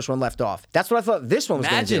where the first one left off. That's what I thought this one was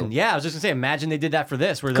going to Imagine, do. yeah, I was just gonna say, imagine they did that for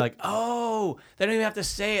this, where they're like, oh, they don't even have to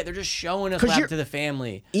say it; they're just showing us what happened to the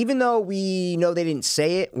family. Even though we know they didn't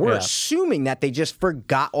say it, we're Yeah. assuming that they just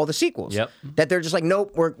forgot all the sequels. Yep. That they're just like,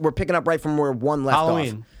 nope, we're picking up right from where one left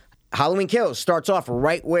Halloween. off. Halloween Kills starts off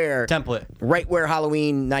right where Template. right where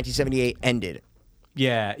Halloween 1978 ended.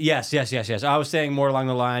 Yeah. Yes. I was saying more along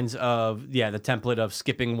the lines of the template of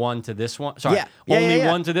skipping one to this one. Sorry, only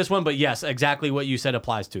one to this one. But yes, exactly what you said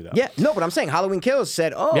applies to though. Yeah, no, but I'm saying Halloween Kills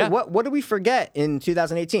said, what did we forget in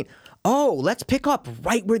 2018? Oh, let's pick up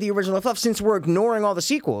right where the original left off since we're ignoring all the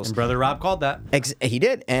sequels. And Brother Rob called that. He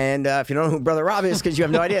did, and if you don't know who Brother Rob is, because you have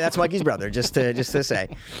no idea, that's Mikey's brother. Just to say,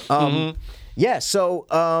 yeah. So,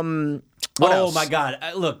 what else? Oh my God!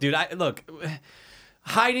 Look, dude. Look.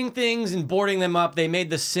 Hiding things and boarding them up. They made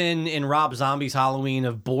the sin in Rob Zombie's Halloween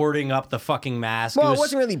of boarding up the fucking mask. Well, it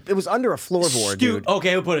wasn't really. It was under a floorboard, dude.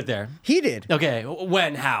 Okay, who put it there? He did. Okay,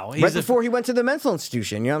 when? How? Right before he went to the mental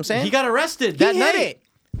institution. You know what I'm saying? He got arrested that night. Hit it.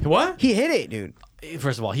 What? He hit it, dude.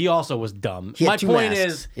 First of all, he also was dumb. He had My two point masks.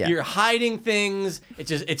 is, Yeah. you're hiding things.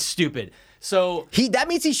 It's stupid. So that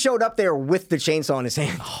means he showed up there with the chainsaw in his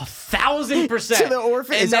hand. 1,000%. To the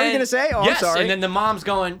orphan. Is that what you're gonna say? Oh, yes, I'm sorry. And then the mom's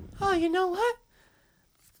going, oh, you know what?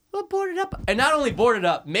 We'll board it up. And not only board it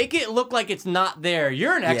up, make it look like it's not there.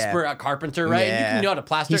 You're an expert at carpenter, right? Yeah. You can know how to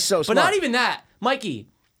plaster. He's so smart. But not even that. Mikey,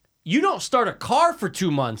 you don't start a car for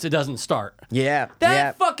 2 months. It doesn't start. Yeah.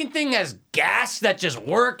 That fucking thing has gas that just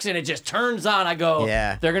works and it just turns on. I go,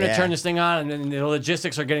 they're going to turn this thing on and then the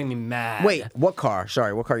logistics are getting me mad. Wait, what car?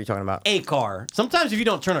 Sorry, what car are you talking about? A car. Sometimes if you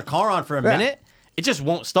don't turn a car on for a minute, it just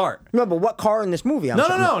won't start. No, but what car in this movie?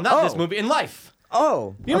 No, not this movie. In life.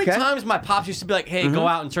 Oh, You know how many times my pops used to be like, hey, go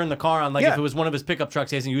out and turn the car on, like if it was one of his pickup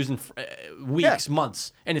trucks he hasn't used in weeks,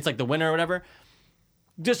 months, and it's like the winter or whatever.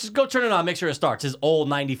 Just go turn it on, make sure it starts. His old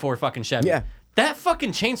 94 fucking Chevy. Yeah. That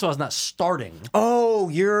fucking chainsaw is not starting. Oh,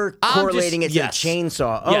 you're correlating it to the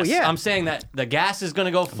chainsaw. Oh, yes, yeah. I'm saying that the gas is going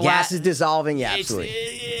to go flat. Gas is dissolving, yeah,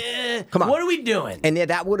 absolutely. Come on. What are we doing? And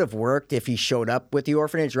that would have worked if he showed up with the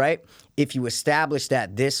orphanage, right? If you establish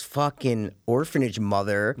that this fucking orphanage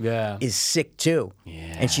mother is sick too.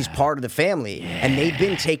 Yeah. And she's part of the family. Yeah. And they've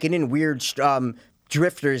been taking in weird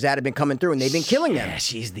drifters that have been coming through and they've been killing them. Yeah,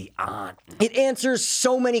 she's the aunt. It answers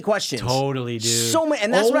so many questions. Totally, dude. So many.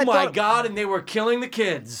 And that's what I thought. Oh my God, and they were killing the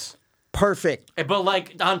kids. Perfect. But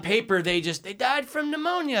like on paper, they died from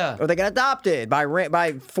pneumonia. Or they got adopted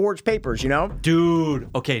by forged papers, you know? Dude.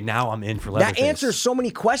 Okay, now I'm in for Leatherface. That answers so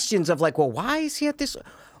many questions of like, well, why is he at this?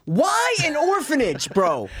 Why an orphanage,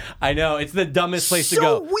 bro? I know, it's the dumbest place to So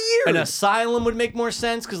go. weird. An asylum would make more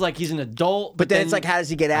sense because like he's an adult. But then it's like, how does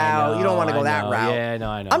he get out? You don't want to go that route. Yeah, no,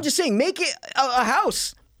 I know. I'm just saying, make it a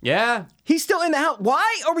house. Yeah. He's still in the house.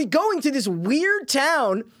 Why are we going to this weird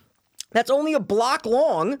town that's only a block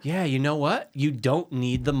long? Yeah, you know what? You don't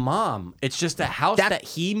need the mom. It's just a house that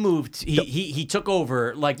he moved. He took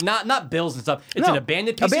over, like not bills and stuff. It's an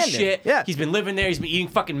abandoned piece of shit. Yeah. He's been living there. He's been eating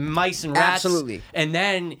fucking mice and rats. Absolutely. And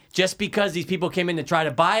then just because these people came in to try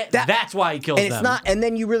to buy it, that's why he kills them. And it's not. And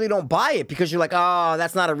then you really don't buy it because you're like, oh,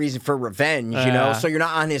 that's not a reason for revenge, you know. So you're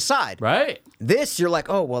not on his side, right? This, you're like,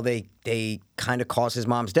 oh, well, they kind of caused his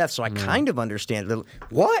mom's death, so I kind of understand.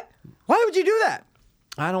 What? Why would you do that?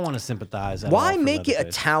 I don't want to sympathize. Why make it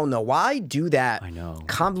a town though? Why do that? I know.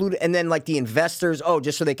 Convoluted, and then like the investors,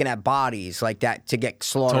 just so they can have bodies like that to get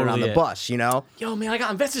slaughtered on the bus, you know? Yo, man, I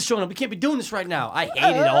got investors showing up. We can't be doing this right now. I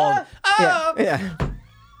hate it all. Yeah.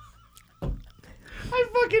 I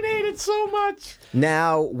fucking hate it so much.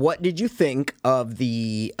 Now, what did you think of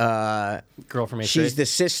the girl from 8th She's grade? the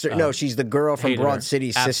sister. No, she's the girl from Broad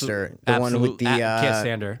City's sister. The one with the can't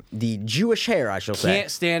stand her. The Jewish hair, I shall say.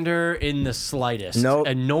 Can't stand her in the slightest. Nope.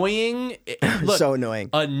 Annoying. Look, so annoying.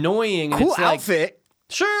 Annoying. Cool it's outfit.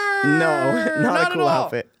 Like, sure. No, not a cool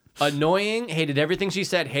outfit. Annoying. Hated everything she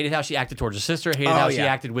said. Hated how she acted towards her sister. Hated how she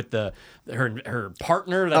acted with her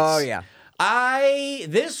partner. That's,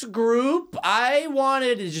 this group, I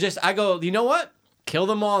wanted to just, I go, you know what? Kill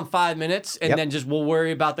them all in 5 minutes, and then just we'll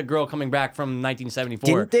worry about the girl coming back from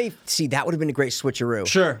 1974. Didn't they see that would have been a great switcheroo?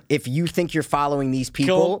 Sure. If you think you're following these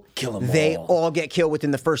people, kill them they all. all get killed within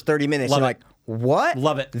the first 30 minutes. Love You're it. like, what?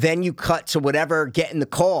 Love it. Then you cut to whatever, getting the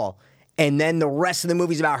call, and then the rest of the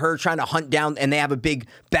movie's about her trying to hunt down, and they have a big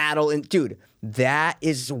battle. And dude, that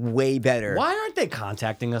is way better. Why aren't they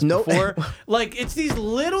contacting us before? Like, it's these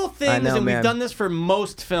little things, and we've done this for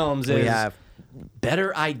most films. We have.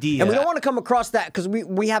 Better idea. And we don't want to come across that because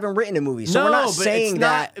we haven't written a movie, so we're not saying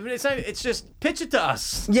that. But it's not. It's just pitch it to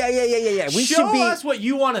us. Yeah. We show should be, us what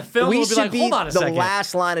you want to film. We We'll should be like, hold on a second. The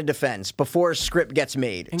last line of defense before a script gets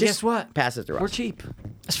made. And just guess what? Pass it through us. We're cheap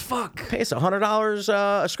as fuck. Pay us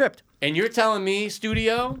 $100 a script. And you're telling me,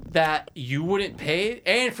 studio, that you wouldn't pay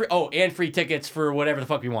and free tickets for whatever the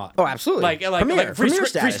fuck we want. Oh, absolutely. Like Premiere, free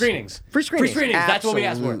Premiere screenings. Free screenings. That's what we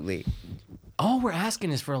asked for. Absolutely. All we're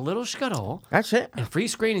asking is for a little scuttle. That's it. And free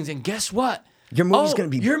screenings. And guess what? Your movie's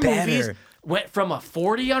going to be your better. Movies, went from a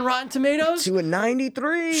 40 on Rotten Tomatoes to a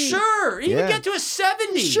 93. Sure, even get to a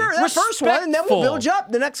 70. Sure, that first one, and then we'll build you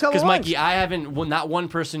up the next couple. Because Mikey, I haven't not one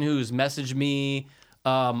person who's messaged me.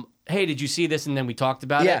 Hey, did you see this? And then we talked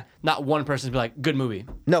about it. Not one person's be like, good movie.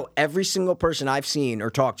 No, every single person I've seen or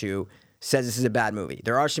talked to says this is a bad movie.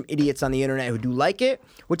 There are some idiots on the internet who do like it,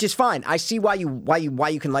 which is fine. I see why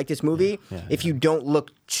you can like this movie if you don't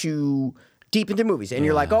look too deep into movies and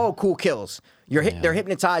you're like, oh, cool kills. They're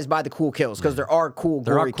hypnotized by the cool kills because there are cool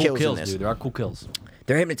gory kills in this. Dude. There are cool kills.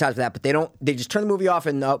 They're hypnotized by that, but they just turn the movie off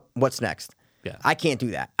and what's next? Yeah. I can't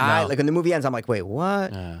do that. No. Like when the movie ends, I'm like, wait,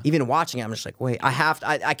 what? Even watching it, I'm just like, wait,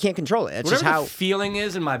 I can't control it. It's Whatever just how the feeling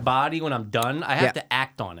is in my body when I'm done, I have to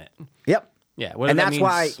act on it. Yep. Yeah, and that's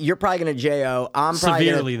why you're probably going to JO. I'm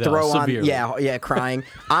probably going to throw on, crying.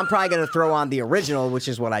 I'm probably going to throw on the original, which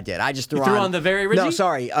is what I did. I just threw on the very original. No,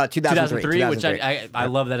 sorry, 2003, which I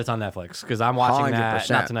love that it's on Netflix because I'm watching 100%. That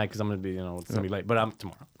not tonight because I'm going to be it's going to be late, but I'm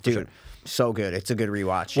tomorrow. Dude, sure. So good. It's a good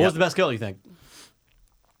rewatch. What was the best kill you think?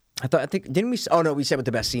 I think didn't we? Oh no, we said what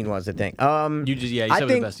the best scene was. I think. You said what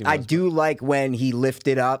the best scene was. I do like when he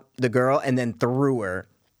lifted up the girl and then threw her.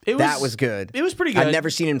 That was good. It was pretty good. I've never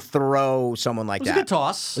seen him throw someone like that. It was a good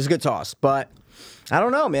toss. It was a good toss, but I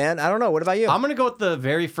don't know, man. I don't know. What about you? I'm gonna go with the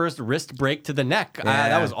very first wrist break to the neck.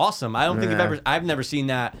 That was awesome. I don't think I've never seen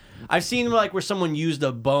that. I've seen like where someone used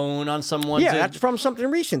a bone on someone. Yeah, that's from something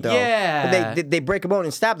recent though. Yeah, they break a bone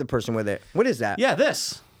and stab the person with it. What is that? Yeah,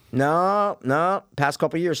 this. No. Past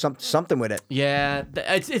couple of years, something with it. Yeah,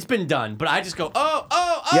 it's been done, but I just go,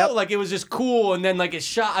 like it was just cool, and then like it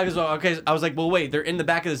shot. I was like, okay. I was like, well, wait, they're in the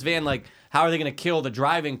back of this van. Like, how are they gonna kill the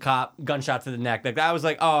driving cop? Gunshot to the neck. Like I was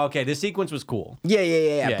like, oh, okay, this sequence was cool.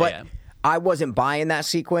 Yeah. But I wasn't buying that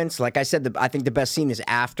sequence. Like I said, I think the best scene is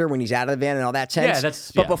after when he's out of the van and all that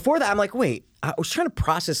tense. But before that, I'm like, wait. I was trying to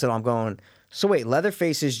process it. I'm going. So wait,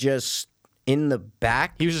 Leatherface is just in the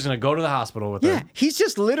back. He was just gonna go to the hospital with her. Yeah, he's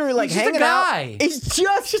just literally like he's hanging out. He's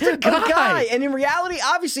just a guy. And in reality,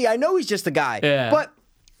 obviously, I know he's just a guy. Yeah. But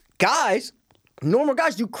guys, normal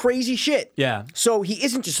guys do crazy shit. Yeah. So he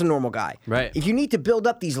isn't just a normal guy. Right. If you need to build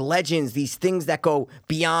up these legends, these things that go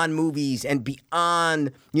beyond movies and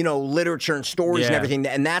beyond, literature and stories and everything,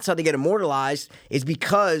 and that's how they get immortalized, is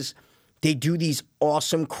because they do these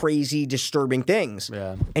awesome, crazy, disturbing things.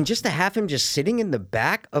 Yeah. And just to have him just sitting in the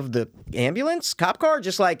back of the ambulance, cop car,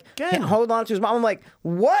 just like hold on to his mom. I'm like,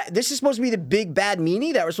 what? This is supposed to be the big bad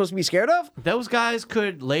meanie that we're supposed to be scared of? Those guys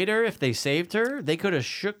could later, if they saved her, they could have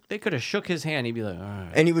shook his hand. He'd be like, all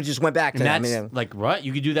right. And he would just went back to that. That's like, what?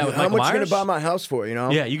 You could do that with Michael Myers? How much you gonna buy my house for,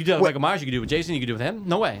 Yeah, you could do that with Michael Myers. You could do it with Jason. You could do it with him.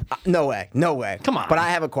 No way. No way. Come on. But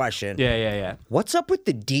I have a question. Yeah. What's up with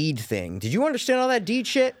the deed thing? Did you understand all that deed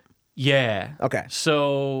shit? Yeah. Okay.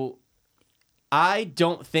 So I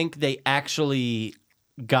don't think they actually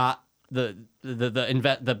got the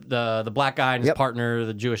black guy and his partner,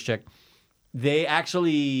 the Jewish chick. They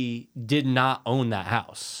actually did not own that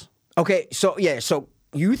house. Okay, so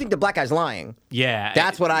you think the black guy's lying? Yeah,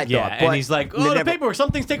 that's what I thought. Yeah, and he's like, the paperwork.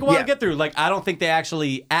 Some things take a while to get through. Like, I don't think they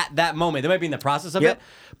actually at that moment. They might be in the process of it,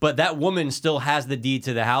 but that woman still has the deed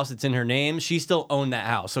to the house. It's in her name. She still owned that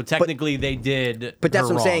house. So technically, they did. But that's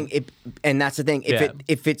her what I'm wrong. saying. And that's the thing.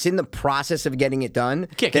 If it's in the process of getting it done,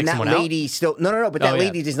 then that lady still no. But that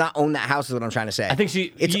lady does not own that house. Is what I'm trying to say. I think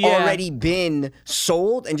it's already been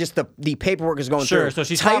sold, and just the paperwork is going through. Sure. So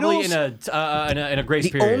she's probably in a grace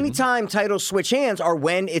period. The only time titles switch hands are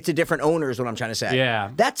when it's a different owner. Is what I'm trying to say.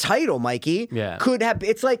 Yeah. That title, Mikey, could have.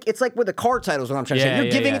 It's like with the car titles. What I'm trying to say.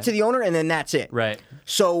 You're giving it to the owner, and then that's it. Right.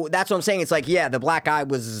 So that's what I'm saying. It's like, the black guy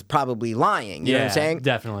was probably lying. You know what I'm saying?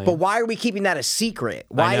 Definitely. But why are we keeping that a secret?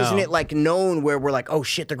 Why isn't it like known where we're like, oh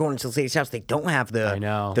shit, they're going into this lady's house. They don't have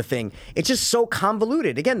the thing. It's just so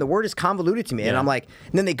convoluted. Again, the word is convoluted to me. And I'm like,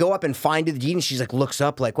 and then they go up and find the deed and she's like, looks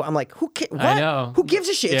up like, what? I'm like, what? I know. Who gives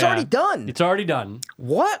a shit? It's already done. It's already done.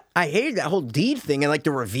 What? I hated that whole deed thing and like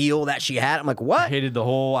the reveal that she had. I'm like, what? I hated the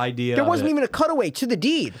whole idea. There wasn't even a cutaway to the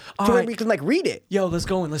deed to where we can like read it. Yo, let's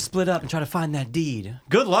go and let's split up and try to find that deed.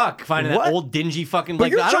 Good luck finding that old dingy fucking.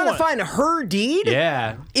 But you're trying to find her deed?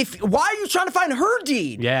 Yeah. Why are you trying to find her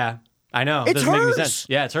deed? Yeah. I know. It's doesn't hers. make any sense.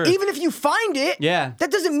 Yeah, it's hers. Even if you find it,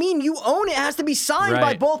 that doesn't mean you own it. It has to be signed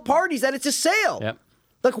by both parties that it's a sale. Yep.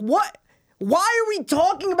 Like what? Why are we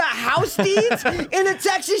talking about house deeds in a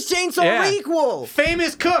Texas Chainsaw Requel?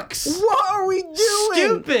 Famous cooks. What are we doing?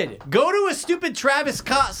 Stupid. Go to a stupid Travis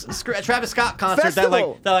Scott concert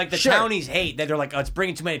Festival. that the townies hate. That they're like, oh, it's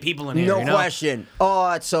bringing too many people in here. No question. Oh,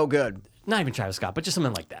 that's so good. Not even Travis Scott, but just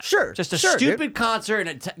something like that. Sure. Just a stupid concert,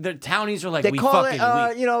 and the townies are like, they call it,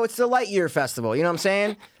 it's the Lightyear Festival. You know what I'm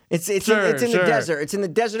saying? It's in Sure, the sure. desert. It's in the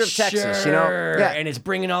desert of Texas, you know? Sure. Yeah. And it's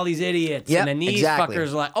bringing all these idiots. Yep, and then these exactly. fuckers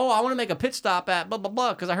are like, oh, I want to make a pit stop at blah, blah,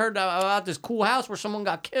 blah, because I heard about this cool house where someone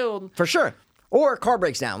got killed. For sure. Or a car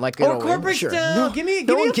breaks down. Like, you Or know, a car breaks sure. down. No, Give me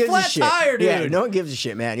no one a gives flat shit. tire, dude. Yeah, no one gives a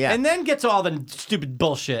shit, man. Yeah. And then gets all the stupid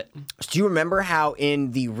bullshit. Do you remember how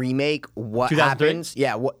in the remake what 2003? happens?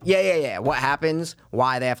 Yeah, yeah. What happens?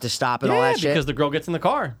 Why they have to stop and all Yeah, that shit? because the girl gets in the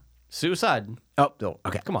car. Suicide. Oh, no.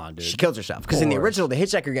 Okay. Come on, dude. She kills herself. Because in the course. original, the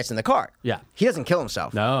hitchhiker gets in the car. Yeah. He doesn't kill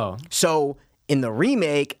himself. No. So in the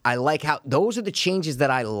remake, I like how those are the changes that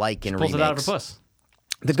I like in Pulls remakes. it out of her puss.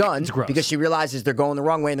 The gun, gross. because she realizes they're going the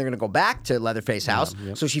wrong way and they're going to go back to Leatherface house.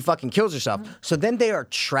 So she fucking kills herself. So then they are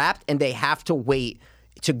trapped and they have to wait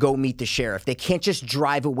to go meet the sheriff. They can't just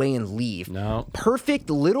drive away and leave. No.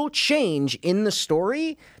 Perfect little change in the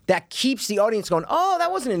story that keeps the audience going, oh,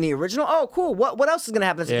 that wasn't in the original. Oh, cool. What else is going to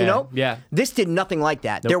happen? Yeah, You know? yeah. This did nothing like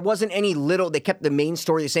that. There wasn't any little, they kept the main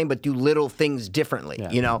story the same, but do little things differently,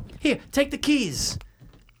 Yeah. you know? Here, take the keys.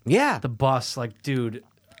 Yeah. The bus, like, dude.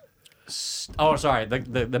 Oh, sorry.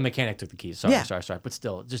 The mechanic took the keys. Sorry, Yeah. sorry. But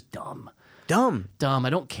still, just dumb. Dumb. Dumb. I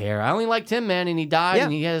don't care. I only liked him, man, and he died, Yeah.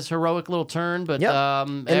 and he had his heroic little turn. But Yep.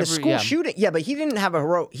 And the school shooting, but he didn't have a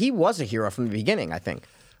hero. He was a hero from the beginning, I think.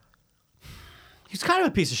 he's kind of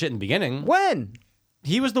a piece of shit in the beginning. When?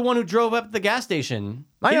 He was the one who drove up to the gas station.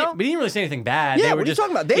 I He know. didn't- But he didn't really say anything bad. Yeah, They were what are you just,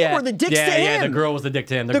 talking about? They were the dicks to Yeah, the him. girl was the dick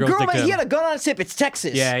to him. The girl's girl, dick to he him. had a gun on his hip. It's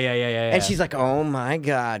Texas. Yeah. And she's like, oh my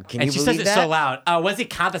God, can And you she believe says that? it so loud. Oh, what's he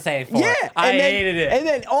compensating for? Yeah, I and then, hated it. And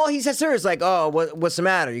then all he says to her is like, "Oh, what's the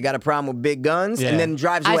matter? You got a problem with big guns?" Yeah. And then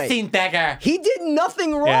drives away. I seen Beggar. He did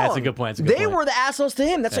nothing wrong. Yeah, it's a good point, it's a good they point. were the assholes to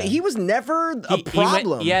him. That's why he was never a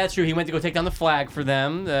problem. Yeah, that's true. He went to go take down the flag for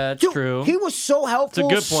them. That's Dude, true. He was so helpful.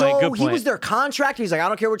 It's a good point, good He point. was their contractor. He's like, I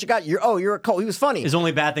don't care what you got. You're a Colt. He was funny. His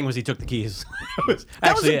only bad thing was he took the keys. That was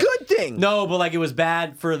Actually a good thing. No, but like it was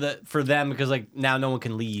bad for them because like now no one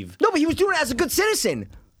can leave. No, but he was doing it as a good citizen.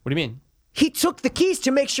 What do you mean? He took the keys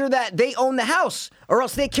to make sure that they own the house, or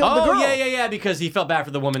else they killed the Oh girl. yeah, because he felt bad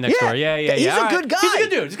for the woman next door. Yeah. He's a All right. good guy. He's a good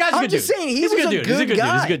dude. This guy's a I'm good dude. just saying, he He's was a good a dude. He's a good good dude.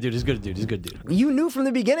 guy. He's a good dude. He's a good dude. He's a good dude. You knew from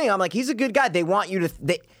the beginning. I'm like, he's a good guy. They want you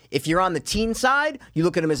to. If you're on the teen side, you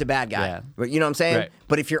look at him as a bad guy. Yeah. But you know what I'm saying? Right.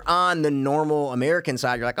 But if you're on the normal American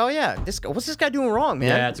side, you're like, oh yeah, what's this guy doing wrong, man?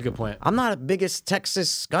 Yeah, that's a good point. I'm not a biggest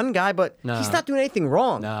Texas gun guy, but No. he's not doing anything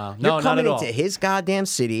wrong. No, You're not coming at all. into his goddamn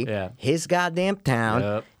city, Yeah. his goddamn town,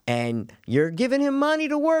 Yep. and you're giving him money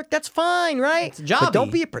to work. That's fine, right? It's a jobby. But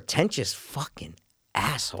don't be a pretentious fucking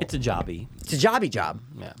asshole. It's a jobby. It's a jobby job.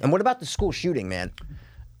 Yeah. And what about the school shooting, man?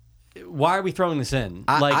 Why are we throwing this in?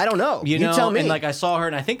 I don't know. You You know, tell me. And like I saw her,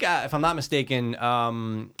 and I think if I'm not mistaken,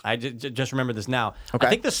 I just remember this now. Okay. I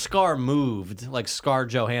think the scar moved, like Scar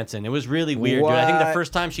Johansson. It was really weird, dude. I think the What?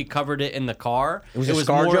 first time she covered it in the car, It was a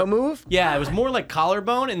ScarJo move? Yeah, it was more like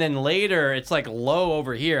collarbone, and then later it's like low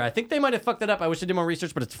over here. I think they might have fucked it up. I wish I did more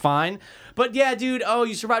research, but it's fine. But yeah, dude. Oh,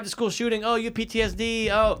 you survived a school shooting. Oh, you have PTSD.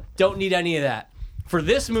 Oh, don't need any of that for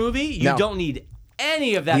this movie. You No. don't need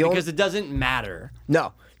any of that The only- because it doesn't matter.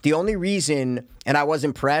 No. The only reason, and I was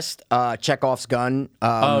impressed, Chekhov's gun.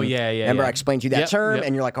 Oh, yeah. Remember I explained to you that Yep, term, yep.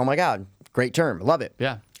 and you're like, oh my God, great term. Love it.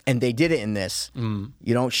 Yeah. And they did it in this.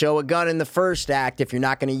 You don't show a gun in the first act if you're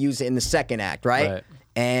not going to use it in the second act, right? Right.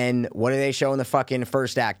 And what do they show in the fucking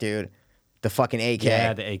first act, dude? The fucking AK.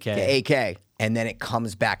 Yeah, the AK. The AK. And then it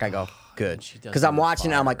comes back. I go, good. does Because I'm it with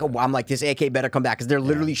watching it. I'm like, oh, I'm like, this AK better come back. Because they're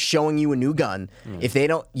literally showing you a new gun. If they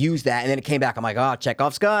don't use that, and then it came back, I'm like, oh,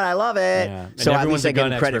 Chekhov's gun. I love it. Yeah. And So at everyone's least I a give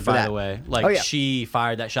gun him credit expert, for by that. the way. Like Oh, yeah. she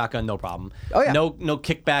fired that shotgun, no problem. Oh, yeah. No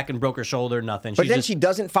kickback and broke her shoulder, nothing. But She then just, she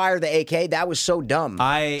doesn't fire the AK. That was so dumb.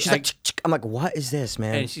 She's like, "Chick." I'm like, what is this,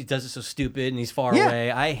 man? and she does it so stupid, and he's far Yeah.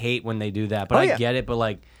 away. I hate when they do that, but Oh, I yeah. get it. But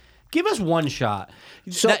like, give us one shot.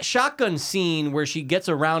 So- that shotgun scene where she gets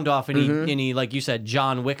a round off and he like you said,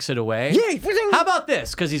 John Wicks it away. Yeah, he- How about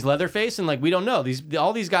this? Because he's Leatherface, and like we don't know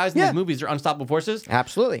all these guys in Yeah. these movies are unstoppable forces.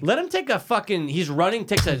 Absolutely. Let him take a fucking. He's running,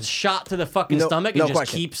 takes a shot to the fucking No- stomach, no and just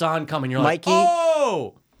question. keeps on coming. You're Mikey- like,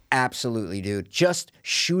 oh. Absolutely, dude. Just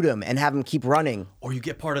shoot him and have him keep running. Or you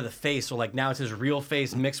get part of the face, so like now it's his real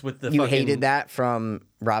face mixed with the. You fucking... hated that from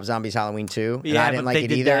Rob Zombie's Halloween 2. And Yeah, I didn't but like they it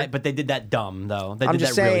did either. that. But they did that dumb though. They I'm did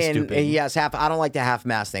just that saying, really stupid. yes, I don't like the half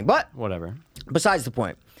mask thing. But Whatever. besides the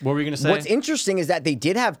point. What were you gonna say? What's interesting is that they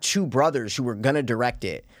did have two brothers who were gonna direct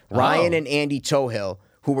it, Ryan Oh. and Andy Tohill,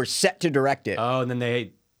 who were set to direct it. Oh, and then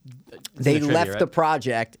they They trivia, left right? the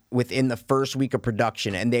project within the first week of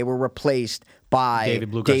production, and they were replaced by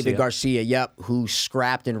David Garcia. Yep, who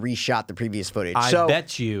scrapped and reshot the previous footage. I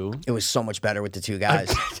bet you. It was so much better with the two guys.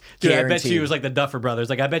 Dude, I bet Guaranteed. you it was like the Duffer Brothers.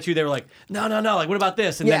 Like, I bet you they were like, no. Like, what about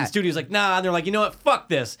this? And then Yeah. the studio's like, nah. And they're like, you know what? Fuck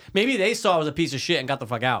this. Maybe they saw it was a piece of shit and got the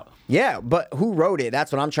fuck out. Yeah, but who wrote it?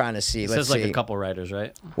 That's what I'm trying to see. It Let's says like see. a couple writers,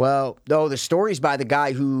 right? Well, no, the story's by the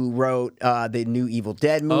guy who wrote the new Evil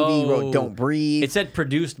Dead movie. Wrote Don't Breathe. It said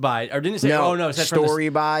produced by, or didn't it say? no, Oh no, it said from story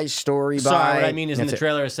the, by. Sorry, what I mean is in the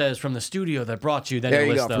trailer it says from the studio that brought you. Then There it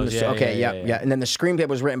you lists go. From those. the, Yeah, okay, yeah. And then the screenplay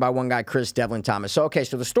was written by one guy, Chris Devlin Thomas. So okay,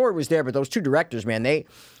 so the story was there, but those two directors, man, they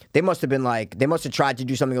must have been like they must have tried to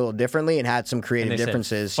do something a little differently and had some creative And they said,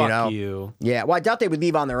 differences. "Fuck you know, you." Yeah. Well, I doubt they would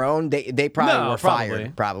leave on their own. They probably No, were probably.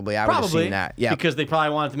 fired. Probably, I would have seen that. Yeah. because they probably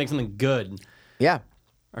wanted to make something good Yeah.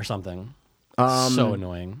 or something. So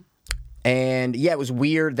annoying. And yeah, it was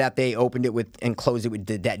weird that they opened it with and closed it with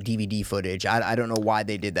that DVD footage. I don't know why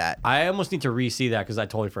they did that. I almost need to re-see that because I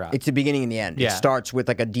totally forgot. It's the beginning and the end. Yeah. It starts with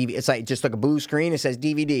like a DVD. It's like just like a blue screen. It says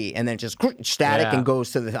DVD, and then it just static Yeah. and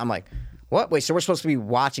goes to the. I'm like, what? Wait, so we're supposed to be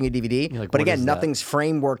watching a DVD? You're like, but what again, is that? nothing's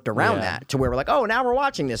frameworked around Yeah. that to where we're like, oh, now we're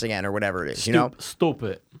watching this again or whatever it is. You know?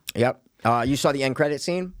 Stupid. Yep. You saw the end credit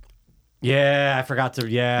scene? Yeah, I forgot to.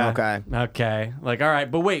 Yeah. Okay. Like, all right,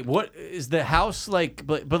 but wait, what is the house like?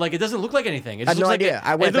 But like, it doesn't look like anything. It I just have no looks like idea.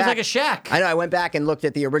 I went it looks back, like a shack. I know. I went back and looked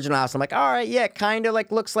at the original house. I'm like, all right, yeah, kind of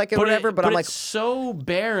like looks like it, whatever. But I'm like, it's so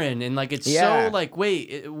barren and like it's Yeah. so like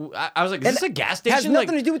wait. I was like, is this a gas station? It has nothing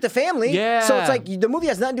like, to do with the family. Yeah. So it's like the movie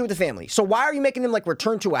has nothing to do with the family. So why are you making him like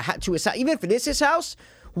return to his house? Even if it is his house,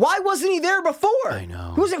 why wasn't he there before? I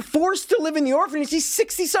know. He wasn't forced to live in the orphanage. He's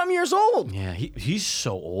 60-something years old. Yeah, he's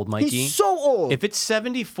so old, Mikey. He's so old. If it's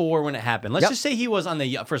 74 when it happened, let's Yep. just say he was on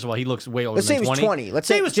the. First of all, he looks way older Let's say than he was 20. Let's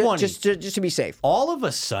say he was 20. Just to be safe. All of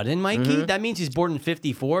a sudden, Mikey, that means he's born in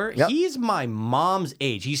 54. Yep. He's my mom's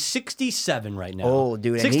age. He's 67 right now. Oh,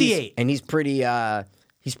 dude. And 68.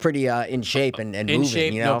 He's pretty in shape and in moving,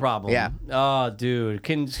 shape, you know? no problem. Yeah. Oh, dude,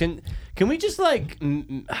 can we just like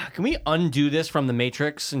can we undo this from the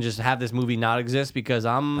Matrix and just have this movie not exist because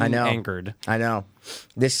I'm anchored. I know.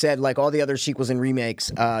 This said, like all the other sequels and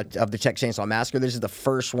remakes of the Texas Chainsaw Massacre, this is the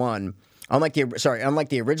first one. Unlike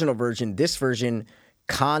the original version, this version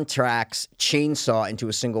contracts chainsaw into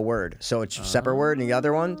a single word. So it's a separate word. And the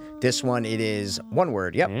other one, this one, it is one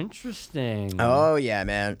word. Yep. Interesting. Oh yeah,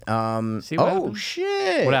 man. See what happened?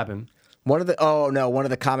 Shit. What happened? One of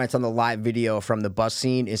the comments on the live video from the bus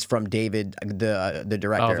scene is from David, the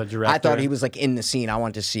director. Oh, the director. I thought he was like in the scene. I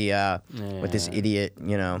want to see what this idiot,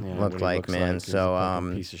 looked What he like, looks man. like is a So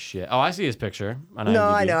fucking piece of shit. Oh, I see his picture. On no,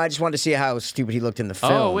 IMDb. I know. I just wanted to see how stupid he looked in the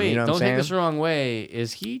film. Oh wait, you know what don't I'm take saying? this the wrong way.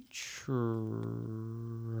 Is he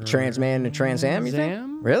Trans man and Trans Am, you think?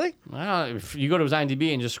 Am? Really? I don't know. If you go to his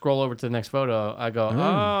IMDb and just scroll over to the next photo, I go, oh,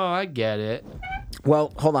 I get it.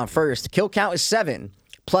 Well, hold on. First, kill count is 7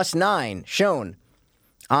 plus 9 shown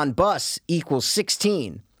on bus equals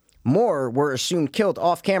 16. More were assumed killed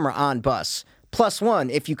off camera on bus. Plus 1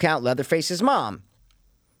 if you count Leatherface's mom.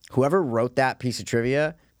 Whoever wrote that piece of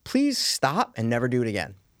trivia, please stop and never do it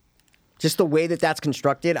again. Just the way that that's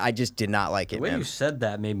constructed, I just did not like it, The way man. you said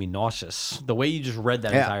that made me nauseous. The way you just read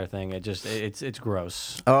that Yeah. entire thing, it's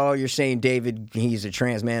gross. Oh, you're saying David, he's a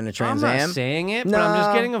trans man and a trans I'm am? not saying it, but I'm just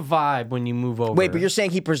No. getting a vibe when you move over. Wait, but you're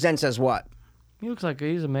saying he presents as what? He looks like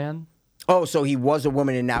he's a man. Oh, so he was a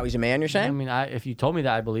woman and now he's a man, you're I saying? mean, if you told me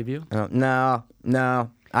that, I believe you.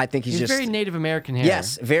 No. I think he's He's just... very Native American hair.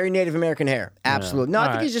 Yes, very Native American hair. Absolutely. No, I All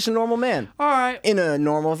think right. he's just a normal man All right. in a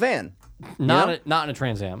normal van. Not in a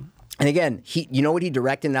Trans Am. And again, you know what he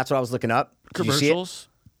directed? And that's what I was looking up. Did you see it? Commercials.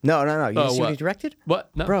 No. You didn't see what what? he directed? What?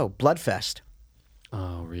 No. Bro, Bloodfest.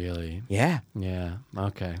 Oh, really? Yeah. Yeah.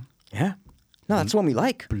 Okay. Yeah. No, that's the one we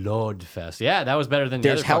like. Bloodfest. Yeah, that was better than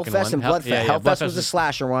There's the other fucking Hellfest one. and Bloodfest. Hellfest was Bloodfest the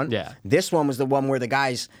slasher one. Yeah. This one was the one where the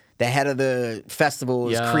head of the festival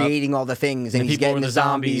is Yup. creating all the things and And he's people getting were the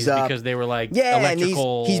zombies up. because they were like Yeah,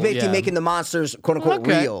 electrical. and he's basically yeah. making the monsters quote unquote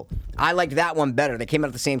Okay. real. I liked that one better. They came out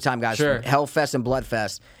at the same time, guys. Sure. Hellfest and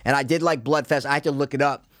Bloodfest. And I did like Bloodfest. I had to look it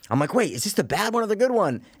up. I'm like, wait, is this the bad one or the good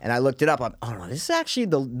one? And I looked it up. I'm, oh no, this is actually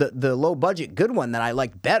the low budget good one that I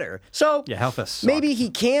liked better. So Yeah, Hellfest sucked. maybe he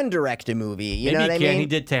can direct a movie. You know Maybe what I he can. mean? He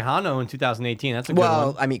did Tejano in 2018. That's a good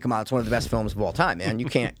Well, one. I mean, come on, it's one of the best films of all time, man. You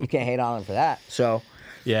can't hate on him for that. So,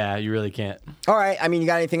 Yeah, you really can't. all right. I mean, you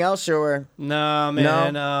got anything else or? No,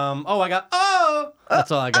 man. Oh, I got. Oh,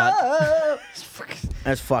 That's all I got.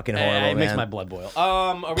 That's fucking horrible, It makes man. my blood boil.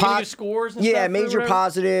 Are we gonna do scores? And stuff or major whatever?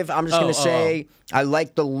 positive. I'm just gonna say I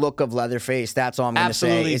like the look of Leatherface. That's all I'm gonna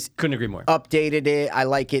Absolutely, say. couldn't agree more. Updated it. I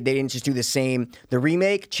like it. They didn't just do the same. The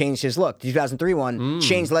remake changed his look. The 2003 one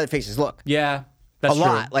changed Leatherface's look. Yeah, that's A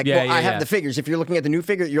lot. true. Like, yeah, I have the figures. If you're looking at the new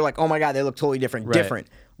figure, you're like, oh my God, they look totally different. Right. Different.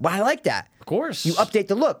 But I like that. Of course. You update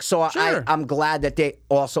the look. So Sure. I'm glad that they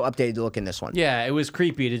also updated the look in this one. Yeah, it was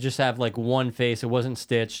creepy to just have like one face. It wasn't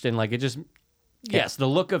stitched, and like it just. Yes, the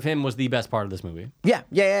look of him was the best part of this movie. Yeah,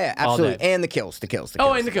 All absolutely. day. And the kills.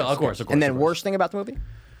 Oh, and the kill, of course. And then worst thing about the movie?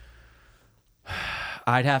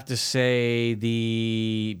 I'd have to say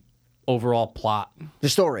the overall plot. The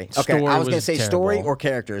story. Okay, Story I was going to was say story terrible. or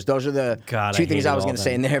characters. Those are the God, two I things hated I was all going to of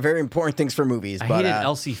say, them. and they're very important things for movies. I But hated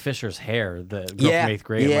Elsie Fisher's hair, the girl yeah, from 8th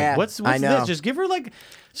grade. I'm yeah, like, what's I know. this? Just give her like,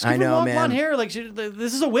 just I give her know, long man. blonde hair. Like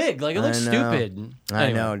this is a wig. Like it looks I know. stupid. I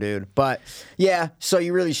Anyway. know, dude. But yeah, so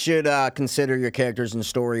you really should consider your characters and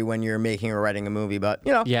story when you're making or writing a movie. But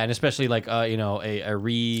you know, Yeah, and especially like a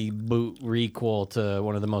reboot, requel to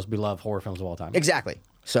one of the most beloved horror films of all time. exactly.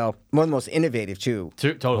 So one of the most innovative too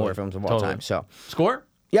Totally. horror films of all Totally. time. So Score?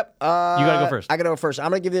 yep, You gotta go first. I gotta go first. I'm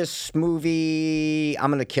gonna give this movie.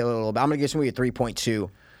 I'm gonna kill it a little bit. I'm gonna give this movie a 3.2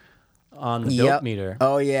 On the dope meter.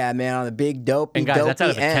 Oh yeah, man, on the big dopey. And guys, that's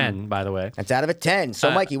out of a dopey 10, end. by the way. That's out of a 10.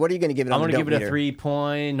 So, Mikey, what are you going to give it on I'm the going to dope give it a meter?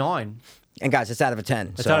 3.9. And guys, it's out of a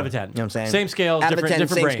 10. It's out of a 10. You know what I'm saying? Same scale, out of a different 10,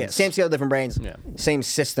 same brains. Scale. Same scale, different brains. Yeah. Same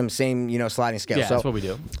system, same sliding scale. Yeah, so that's what we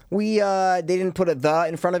do. They didn't put a the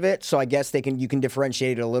in front of it, so I guess you can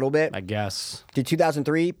differentiate it a little bit. I guess. Did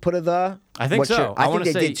 2003 put a the? I think so. I wanna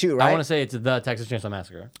think they say, did too, right? I want to say it's the Texas Chainsaw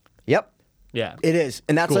Massacre. Yep, Yeah. it is,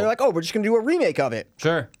 and that's Cool. why they're like, oh, we're just going to do a remake of it.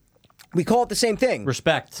 Sure. We call it the same thing.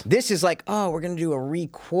 Respect. This is like, oh, we're going to do a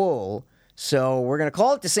requel. So we're going to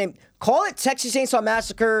call it the same. Call it Texas Chainsaw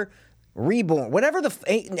Massacre Reborn. Whatever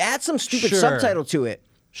add some stupid Sure. subtitle to it.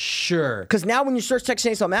 Sure. Because now when you search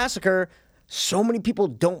Texas Chainsaw Massacre, so many people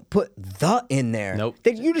don't put the in there. Nope.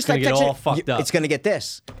 You just It's gonna like get Texas, all fucked up. It's going to get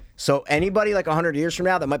this. So anybody like 100 years from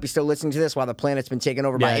now that might be still listening to this while the planet's been taken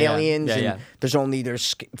over by Yeah, aliens yeah. and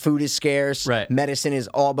there's food is scarce, Right. medicine is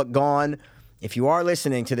all but gone. If you are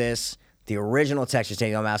listening to this, the original Texas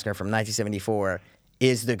Chainsaw Massacre from 1974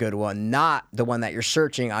 is the good one, not the one that you're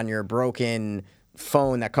searching on your broken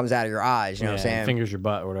phone that comes out of your eyes. You know what I'm saying? Fingers your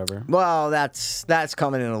butt or whatever. Well, that's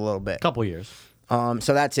coming in a little bit. Couple years. So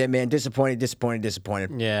that's it, man.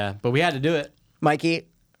 Disappointed. Yeah, but we had to do it. Mikey,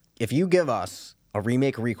 if you give us a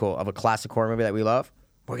remake requel of a classic horror movie that we love,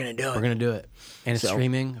 we're gonna do it. We're going to do it. And it's So-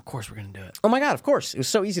 streaming. Of course we're going to do it. Oh my God, of course. It was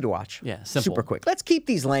so easy to watch. Yeah, simple. Super quick. Let's keep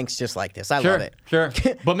these lengths just like this. I Sure. love it. Sure.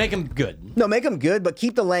 But make them good. No, make them good, but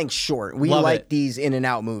keep the length short. We Love like it. these in and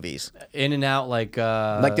out movies. In and out like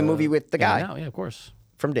Like the movie with the In and guy. Out, yeah, of course.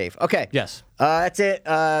 From Dave. Okay. Yes. That's it.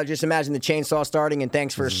 Just imagine the chainsaw starting, and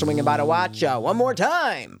thanks for swinging by to watch one more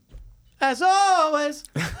time. As always.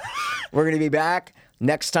 We're going to be back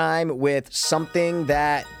next time with something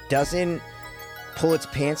that doesn't pull its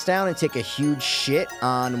pants down and take a huge shit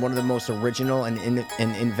on one of the most original and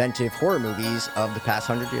inventive horror movies of the past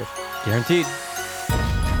 100 years. Guaranteed.